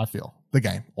Out, I feel, the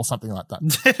game or something like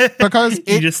that. Because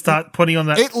you just start putting on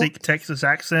that thick Texas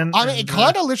accent. I mean, it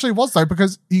kind of literally was though,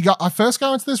 because I first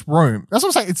go into this room. That's what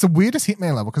I'm saying. It's the weirdest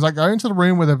Hitman level because I go into the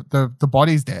room where the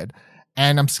body's dead.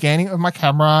 And I'm scanning it with my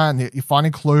camera and you're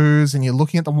finding clues and you're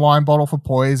looking at the wine bottle for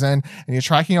poison and you're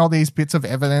tracking all these bits of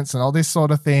evidence and all this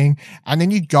sort of thing. And then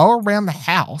you go around the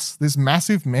house, this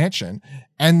massive mansion,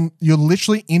 and you're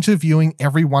literally interviewing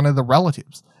every one of the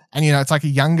relatives. And, it's like a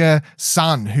younger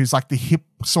son who's like the hip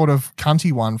sort of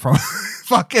cunty one from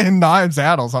fucking Knives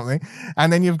Out or something.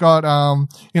 And then you've got,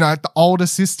 the older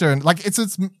sister and like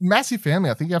it's massive family.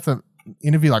 I think you have to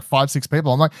interview like 5-6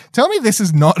 people. I'm like, tell me this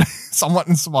is not somewhat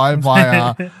inspired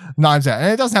by Knives Out.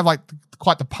 And it doesn't have like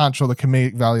quite the punch or the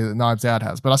comedic value that Knives Out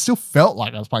has, but I still felt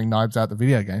like I was playing Knives Out, the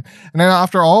video game. And then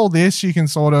after all this, you can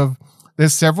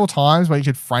there's several times where you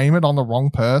could frame it on the wrong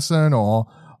person or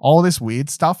all this weird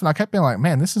stuff. And I kept being like,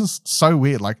 man, this is so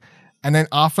weird. Like, and then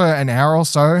after an hour or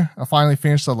so, I finally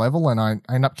finished the level and I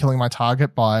end up killing my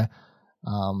target by,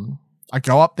 I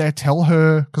go up there, tell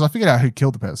her, because I figured out who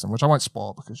killed the person, which I won't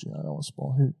spoil because, I don't want to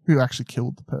spoil who actually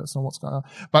killed the person, what's going on.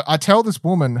 But I tell this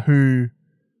woman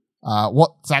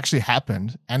what's actually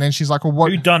happened. And then she's like, well,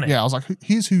 what? Who done it? Yeah, I was like,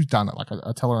 here's who's done it. Like,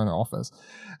 I tell her in her office.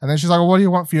 And then she's like, well, what do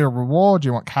you want for your reward? Do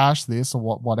you want cash, this, or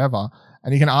whatever?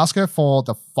 And you can ask her for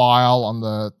the file on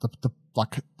the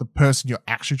person you're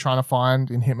actually trying to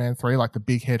find in Hitman 3, like the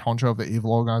big head honcho of the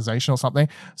evil organization or something.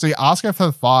 So you ask her for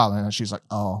the file and she's like,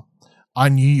 oh, I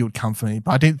knew you would come for me,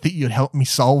 but I didn't think you'd help me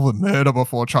solve a murder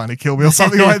before trying to kill me or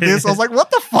something like this. I was like,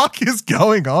 what the fuck is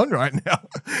going on right now?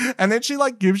 And then she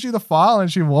like gives you the file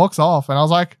and she walks off. And I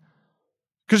was like,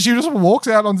 because she just walks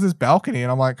out onto this balcony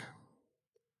and I'm like,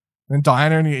 then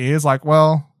Diana in your ears like,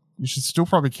 well, you should still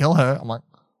probably kill her. I'm like,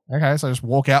 okay. So I just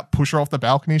walk out, push her off the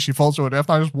balcony. She falls to her death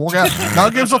and I just walk out. No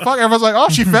one gives a fuck. Everyone's like, oh,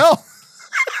 she fell.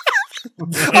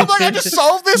 I'm like, I just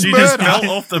solved this murder. She just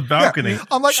fell off the balcony. Yeah.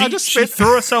 I'm like, she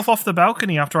threw herself off the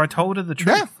balcony after I told her the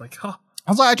truth. Yeah. Like, oh.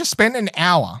 I was like, I just spent an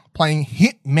hour playing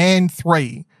Hitman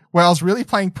 3, where I was really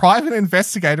playing private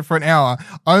investigator for an hour,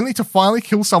 only to finally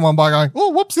kill someone by going,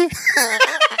 oh, whoopsie.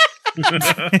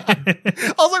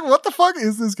 I was like, what the fuck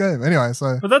is this game? Anyway,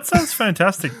 so. But that sounds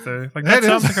fantastic, though. Like, that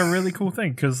sounds like a really cool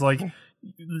thing, because, like,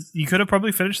 you could have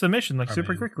probably finished the mission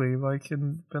super quickly, like,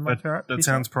 and been like, all right. That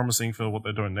sounds promising for what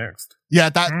they're doing next. Yeah,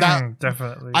 that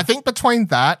definitely. I think between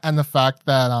that and the fact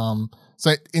that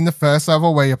so in the first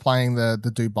level where you're playing the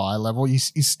Dubai level, you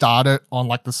start it on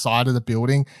like the side of the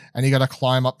building and you got to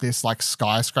climb up this like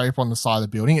skyscraper on the side of the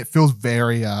building. It feels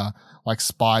very like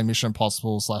spy Mission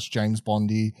Impossible / James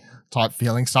Bondy type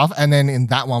feeling stuff. And then in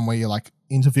that one where you're like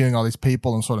interviewing all these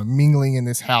people and sort of mingling in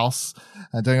this house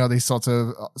and doing all these sorts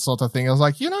of things, I was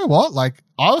like, you know what? Like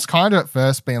I was kind of at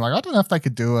first being like, I don't know if they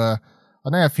could do I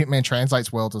don't know if Hitman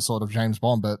translates well to sort of James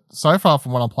Bond, but so far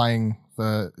from what I'm playing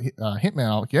for Hitman,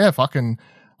 I'm like, yeah,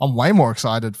 I'm way more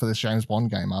excited for this James Bond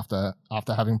game after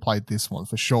having played this one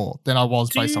for sure than I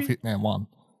was based off Hitman 1.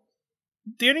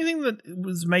 The only thing that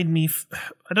was made me,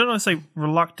 I don't want to say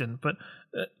reluctant, but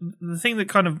the thing that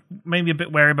kind of made me a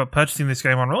bit wary about purchasing this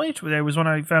game on release was when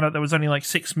I found out there was only like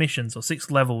 6 missions or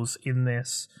 6 levels in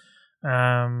this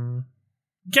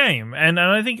game. And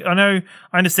I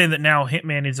understand that now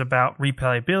Hitman is about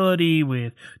replayability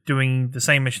with doing the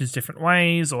same missions different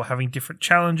ways or having different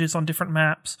challenges on different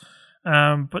maps.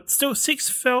 But still 6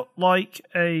 felt like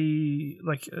a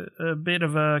bit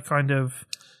of a kind of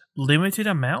limited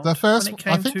amount. The first,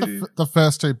 I think the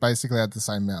first 2 basically had the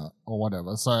same amount or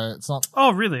whatever. So it's not.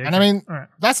 Oh, really? Okay. And I mean, right.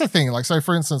 That's the thing. Like, so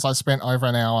for instance, I spent over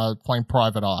an hour playing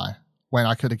Private Eye when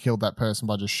I could have killed that person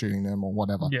by just shooting them or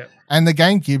whatever. Yeah. And the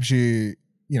game gives you,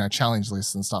 challenge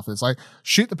lists and stuff. It's like,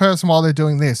 shoot the person while they're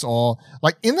doing this, or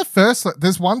like in the first,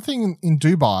 there's one thing in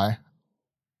Dubai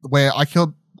where I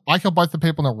killed both the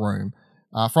people in the room.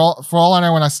 For all I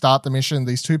know, when I start the mission,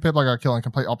 these 2 people are going to kill in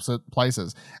complete opposite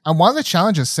places. And one of the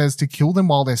challenges says to kill them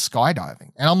while they're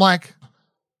skydiving. And I'm like,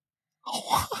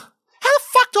 how the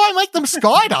fuck do I make them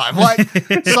skydive? Like,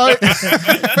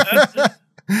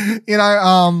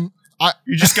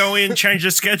 you just go in, change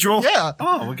the schedule. Yeah.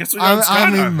 Oh, well, guess we don't I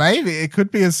mean, maybe it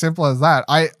could be as simple as that.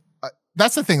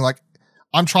 That's the thing. Like,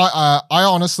 I'm trying. I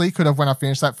honestly could have, when I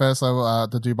finished that first level,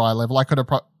 the Dubai level, I could have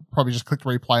probably just clicked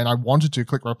replay, and I wanted to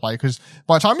click replay because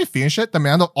by the time you finish it, the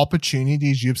amount of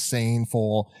opportunities you've seen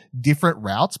for different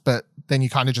routes, but then you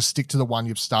kind of just stick to the one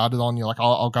you've started on. You're like,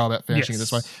 I'll go about finishing it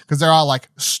this way, because there are like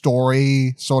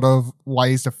story sort of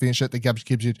ways to finish it that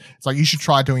gives you. It's like you should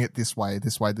try doing it this way,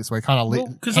 kind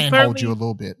of handhold you a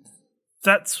little bit.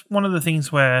 That's one of the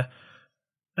things where.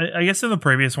 I guess in the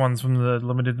previous ones from the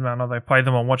limited amount of I play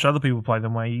them or watch other people play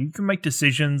them, where you can make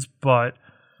decisions, but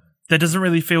that doesn't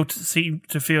really seem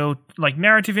to feel like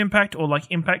narrative impact or like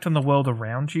impact on the world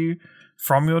around you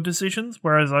from your decisions.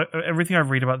 Whereas everything I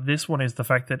read about this one is the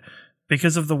fact that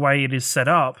because of the way it is set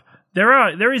up,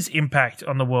 there is impact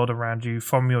on the world around you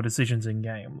from your decisions in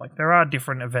game. Like there are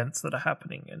different events that are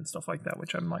happening and stuff like that,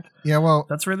 which I'm like, yeah, well,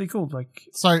 that's really cool. Like,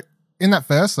 so in that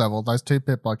first level, those 2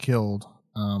 people I killed.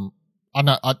 I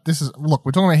know look,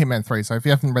 we're talking about Hitman 3. So if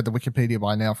you haven't read the Wikipedia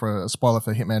by now for a spoiler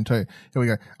for Hitman 2, here we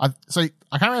go. So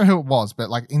I can't remember who it was, but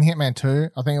like in Hitman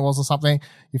 2, I think it was or something.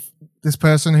 If this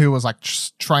person who was like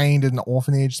trained in an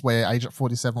orphanage where Agent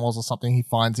 47 was or something, he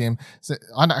finds him. So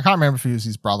I can't remember if he was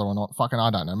his brother or not. Fucking,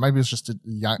 I don't know. Maybe it was just a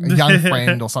young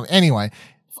friend or something. Anyway,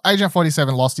 Agent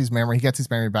 47 lost his memory. He gets his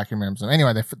memory back and remembers him.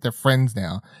 Anyway, they're friends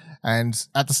now. And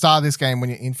at the start of this game,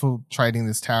 when you're infiltrating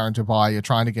this tower in Dubai, you're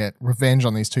trying to get revenge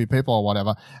on these 2 people or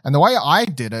whatever. And the way I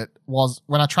did it was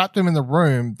when I trapped him in the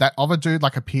room, that other dude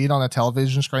like appeared on a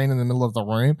television screen in the middle of the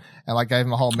room and like gave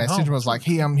him a whole message and was like,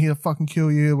 hey, I'm here to fucking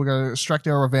kill you. We're going to extract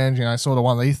our revenge, sort of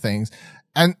one of these things.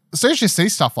 And as soon as you see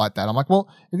stuff like that, I'm like, well,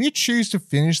 if you choose to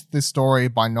finish this story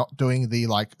by not doing the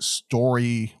like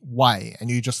story way and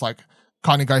you just like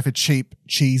kind of go for cheap,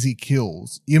 cheesy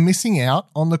kills, you're missing out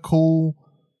on the cool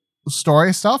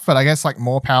story stuff. But I guess like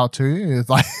more power to you. It's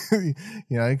like,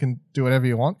 you can do whatever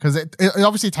you want because it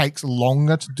obviously takes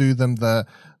longer to do them the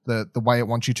way it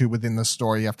wants you to within the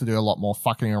story. You have to do a lot more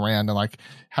fucking around and like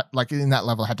in that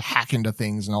level I had to hack into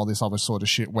things and all this other sort of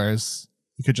shit. Whereas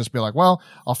you could just be like, well,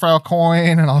 I'll throw a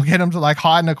coin and I'll get them to like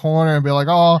hide in a corner and be like,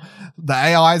 oh, the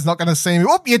AI is not going to see me.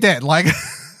 Whoop, you're dead. Like,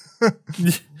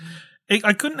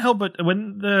 I couldn't help but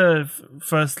when the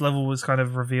first level was kind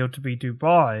of revealed to be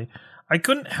Dubai, I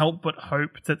couldn't help but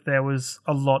hope that there was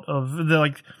a lot of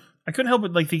I couldn't help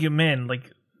but like thinking, man,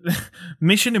 like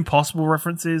Mission Impossible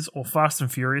references or Fast and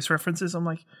Furious references. I'm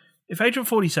like, if Agent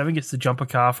 47 gets to jump a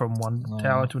car from one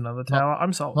tower to another tower,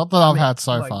 I'm sold. Not that I've had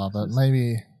so far, but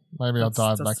maybe I'll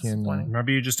dive back in.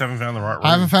 Maybe you just haven't found the right room.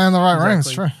 I haven't found the right room.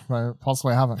 It's true. I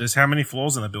possibly haven't. There's how many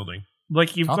floors in the building?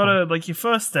 Like you've got to your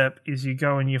first step is you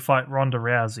go and you fight Ronda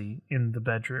Rousey in the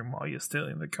bedroom while you're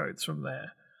stealing the codes from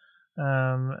there.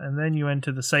 And then you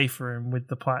enter the safe room with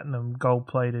the platinum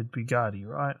gold-plated Bugatti,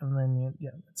 right? And then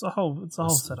it's a whole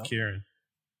setup. Kieran,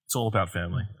 it's all about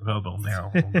family. Available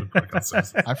now on Good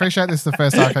Podcasts. I appreciate this is the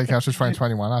first Arcade Couch of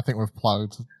 2021. I think we've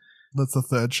plugged. That's the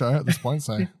 3rd show at this point,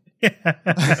 so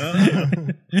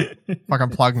fucking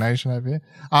plug nation over here.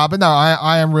 But no,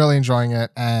 I am really enjoying it,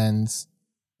 and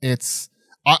it's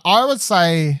I would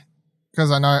say. Because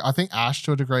I think Ash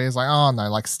to a degree is like, oh no,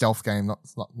 like stealth game,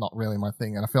 not really my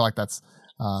thing. And I feel like that's,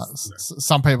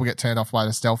 some people get turned off by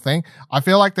the stealth thing. I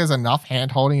feel like there's enough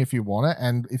hand holding if you want it.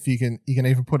 And if you can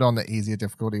even put it on the easier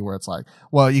difficulty where it's like,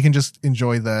 well, you can just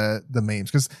enjoy the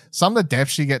memes. Because some of the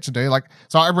depths you get to do, like,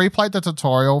 so I replayed the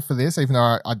tutorial for this, even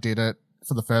though I did it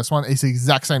for the first one. It's the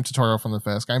exact same tutorial from the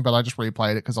first game, but I just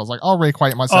replayed it because I was like, I'll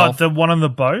reacquaint myself. Oh, the one on the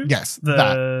boat? Yes,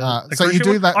 the so you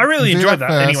do that. I really enjoyed that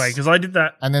anyway because I did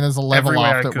that. And then there's a level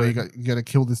after where you got to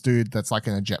kill this dude that's like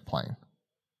in a jet plane.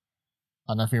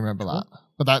 I don't know if you remember that,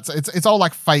 but it's all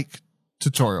like fake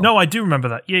tutorial. No, I do remember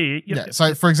that. Yeah.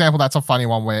 So for example, that's a funny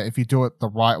one where if you do it the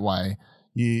right way,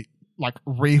 you like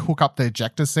rehook up the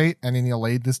ejector seat and then you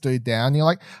lead this dude down. You're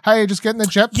like, hey, just get in the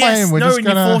jet plane. Yes, and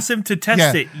you force him to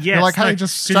test it. Yes. You're like, hey,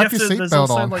 just strap your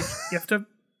seatbelt on. Like, you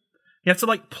have to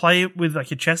like play it with like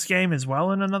a chess game as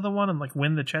well in another one and like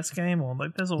win the chess game or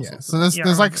like there's all sorts. So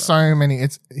there's like so many.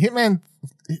 It's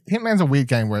Hitman's a weird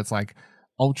game where it's like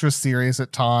ultra serious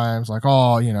at times, like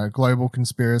global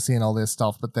conspiracy and all this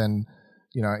stuff, but then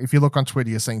if you look on Twitter,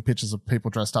 you're seeing pictures of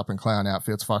people dressed up in clown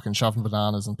outfits, fucking shoving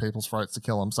bananas in people's throats to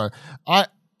kill them. So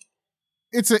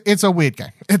it's a weird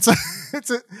game.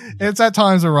 It's at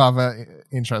times a rather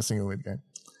interesting and weird game.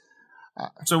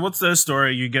 So what's the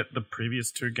story? You get the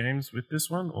previous 2 games with this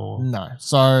one, or no?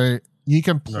 So you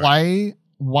can play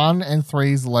 1 and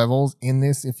 3's levels in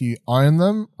this if you own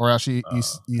them, or else you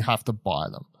have to buy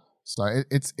them. So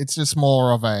it's just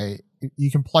more of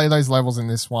you can play those levels in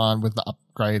this one with the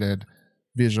upgraded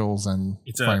visuals and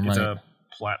frame rate. It's a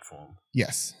platform.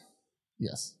 Yes.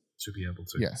 To be able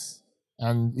to. Yes.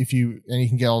 And you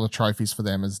can get all the trophies for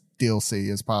them as DLC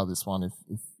as part of this one if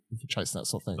you're chasing that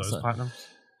sort of thing. Those platinum?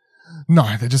 No,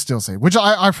 they're just DLC. Which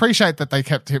I appreciate that they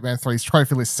kept Hitman 3's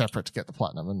trophy list separate to get the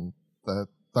platinum, and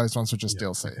those ones were just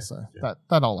DLC. Okay. So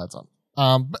that all adds up.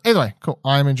 But anyway, cool.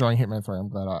 I'm enjoying Hitman 3. I'm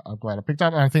glad I picked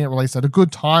up. And I think it released at a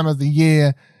good time of the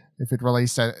year. If it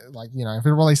released at if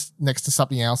it released next to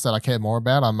something else that I cared more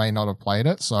about, I may not have played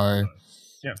it. So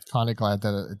kind of glad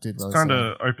that it did. It's kind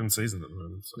of open season at the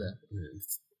moment. So Yeah.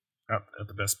 it's out at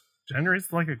the best.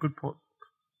 January's like a good port.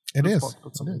 It is.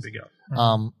 Put something big out.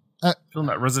 Feeling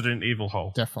that Resident Evil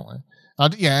hole. Definitely.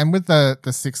 And with the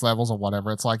 6 levels or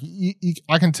whatever, it's like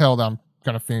I can tell that I'm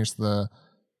going to finish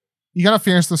you're going to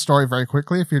finish the story very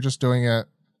quickly if you're just doing it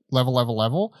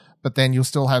level, but then you'll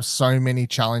still have so many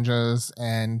challenges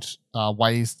and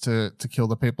ways to kill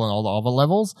the people in all the other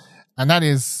levels. And that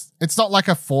is, it's not like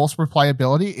a forced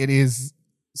replayability. It is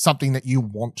something that you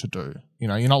want to do. You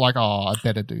know, you're not like, oh, I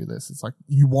better do this. It's like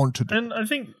you want to do. And I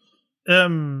think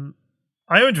IO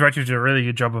Interactive did a really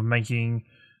good job of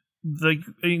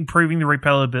improving the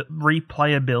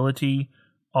replayability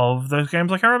of those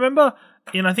games. Like I remember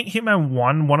in I think Hitman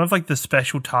 1, one of like the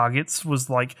special targets was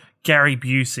like Gary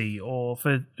Busey, or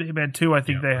for Hitman 2 I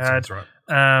think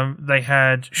they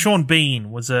had Sean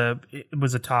Bean was a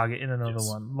target in another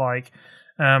one. Like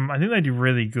I think they do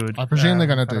really good. I presume they're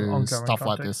going to do stuff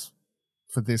like this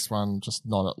for this one, just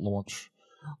not at launch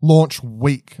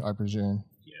week, I presume.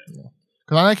 Yeah.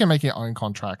 Because I know they can make your own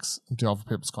contracts, do other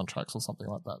people's contracts or something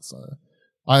like that. So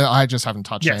I just haven't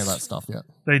touched any of that stuff yet.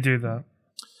 They do that.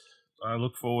 I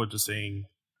look forward to seeing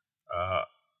a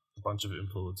bunch of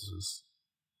influencers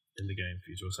in the game for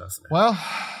you to assassinate. Well,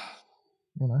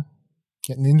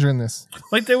 get Ninja in this.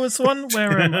 Like there was one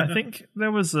where I think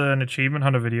there was an Achievement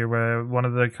Hunter video where one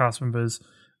of the cast members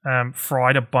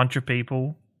fried a bunch of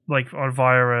people like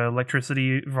via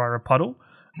electricity via a puddle.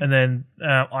 And then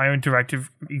IO Interactive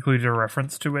included a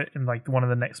reference to it in like one of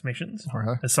the next missions.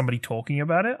 There's somebody talking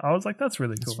about it. I was like, that's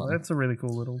really cool. That's a really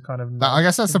cool little kind of... I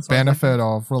guess that's the benefit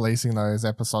of releasing those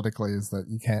episodically, is that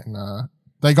you can...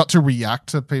 they got to react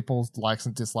to people's likes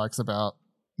and dislikes about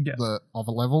the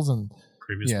other levels and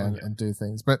and do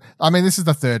things. But I mean, this is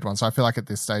the 3rd one, so I feel like at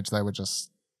this stage they were just...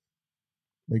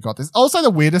 We got this. Also, the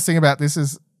weirdest thing about this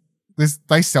is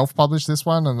they self-published this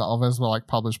one, and the others were like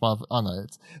published by. Oh no,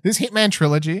 it's this Hitman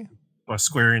trilogy by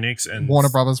Square Enix and Warner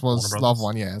Brothers was Love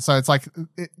One. Yeah, so it's like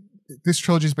this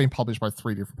trilogy's been published by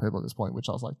 3 different people at this point, which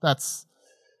I was like, that's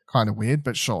kind of weird,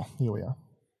 but sure, here we are.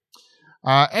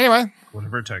 Anyway,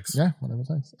 whatever it takes. Yeah, whatever it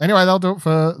takes. Anyway, that'll do it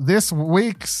for this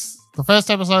week's the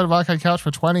first episode of Arcade Couch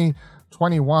for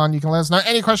 2021. You can let us know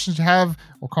any questions you have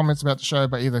or comments about the show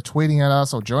by either tweeting at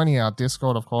us or joining our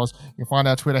Discord, of course. You can find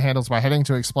our Twitter handles by heading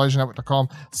to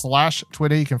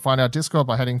explosionnetwork.com/Twitter. You can find our Discord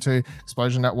by heading to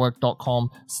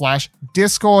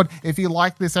explosionnetwork.com/Discord. If you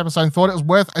liked this episode and thought it was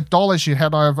worth $1, you should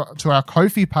head over to our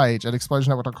Ko-fi page at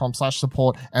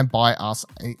explosionnetwork.com/support and buy us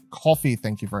a coffee.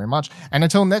 Thank you very much. And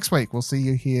until next week, we'll see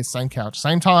you here, same couch,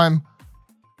 same time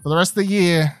for the rest of the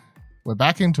year. We're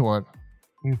back into it.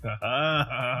 No,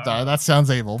 that sounds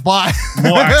evil. Bye.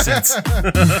 More accents.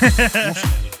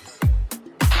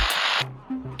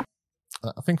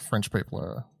 I think French people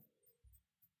are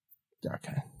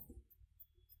okay.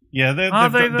 Yeah,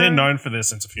 they're known for their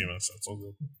sense of humor, so it's all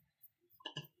good.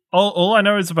 All I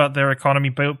know is about their economy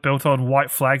built on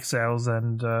white flag sales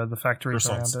and the factories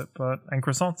around it, and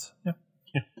croissants. Yeah.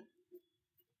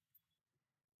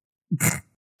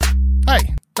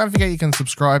 Hey, don't forget you can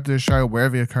subscribe to the show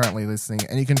wherever you're currently listening,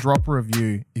 and you can drop a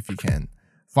review if you can.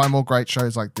 Find more great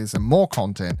shows like this and more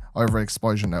content over at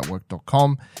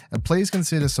explosionnetwork.com, and please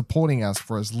consider supporting us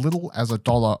for as little as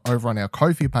 $1 over on our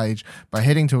Ko-fi page by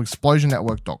heading to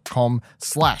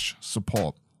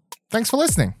explosionnetwork.com/support. Thanks for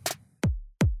listening.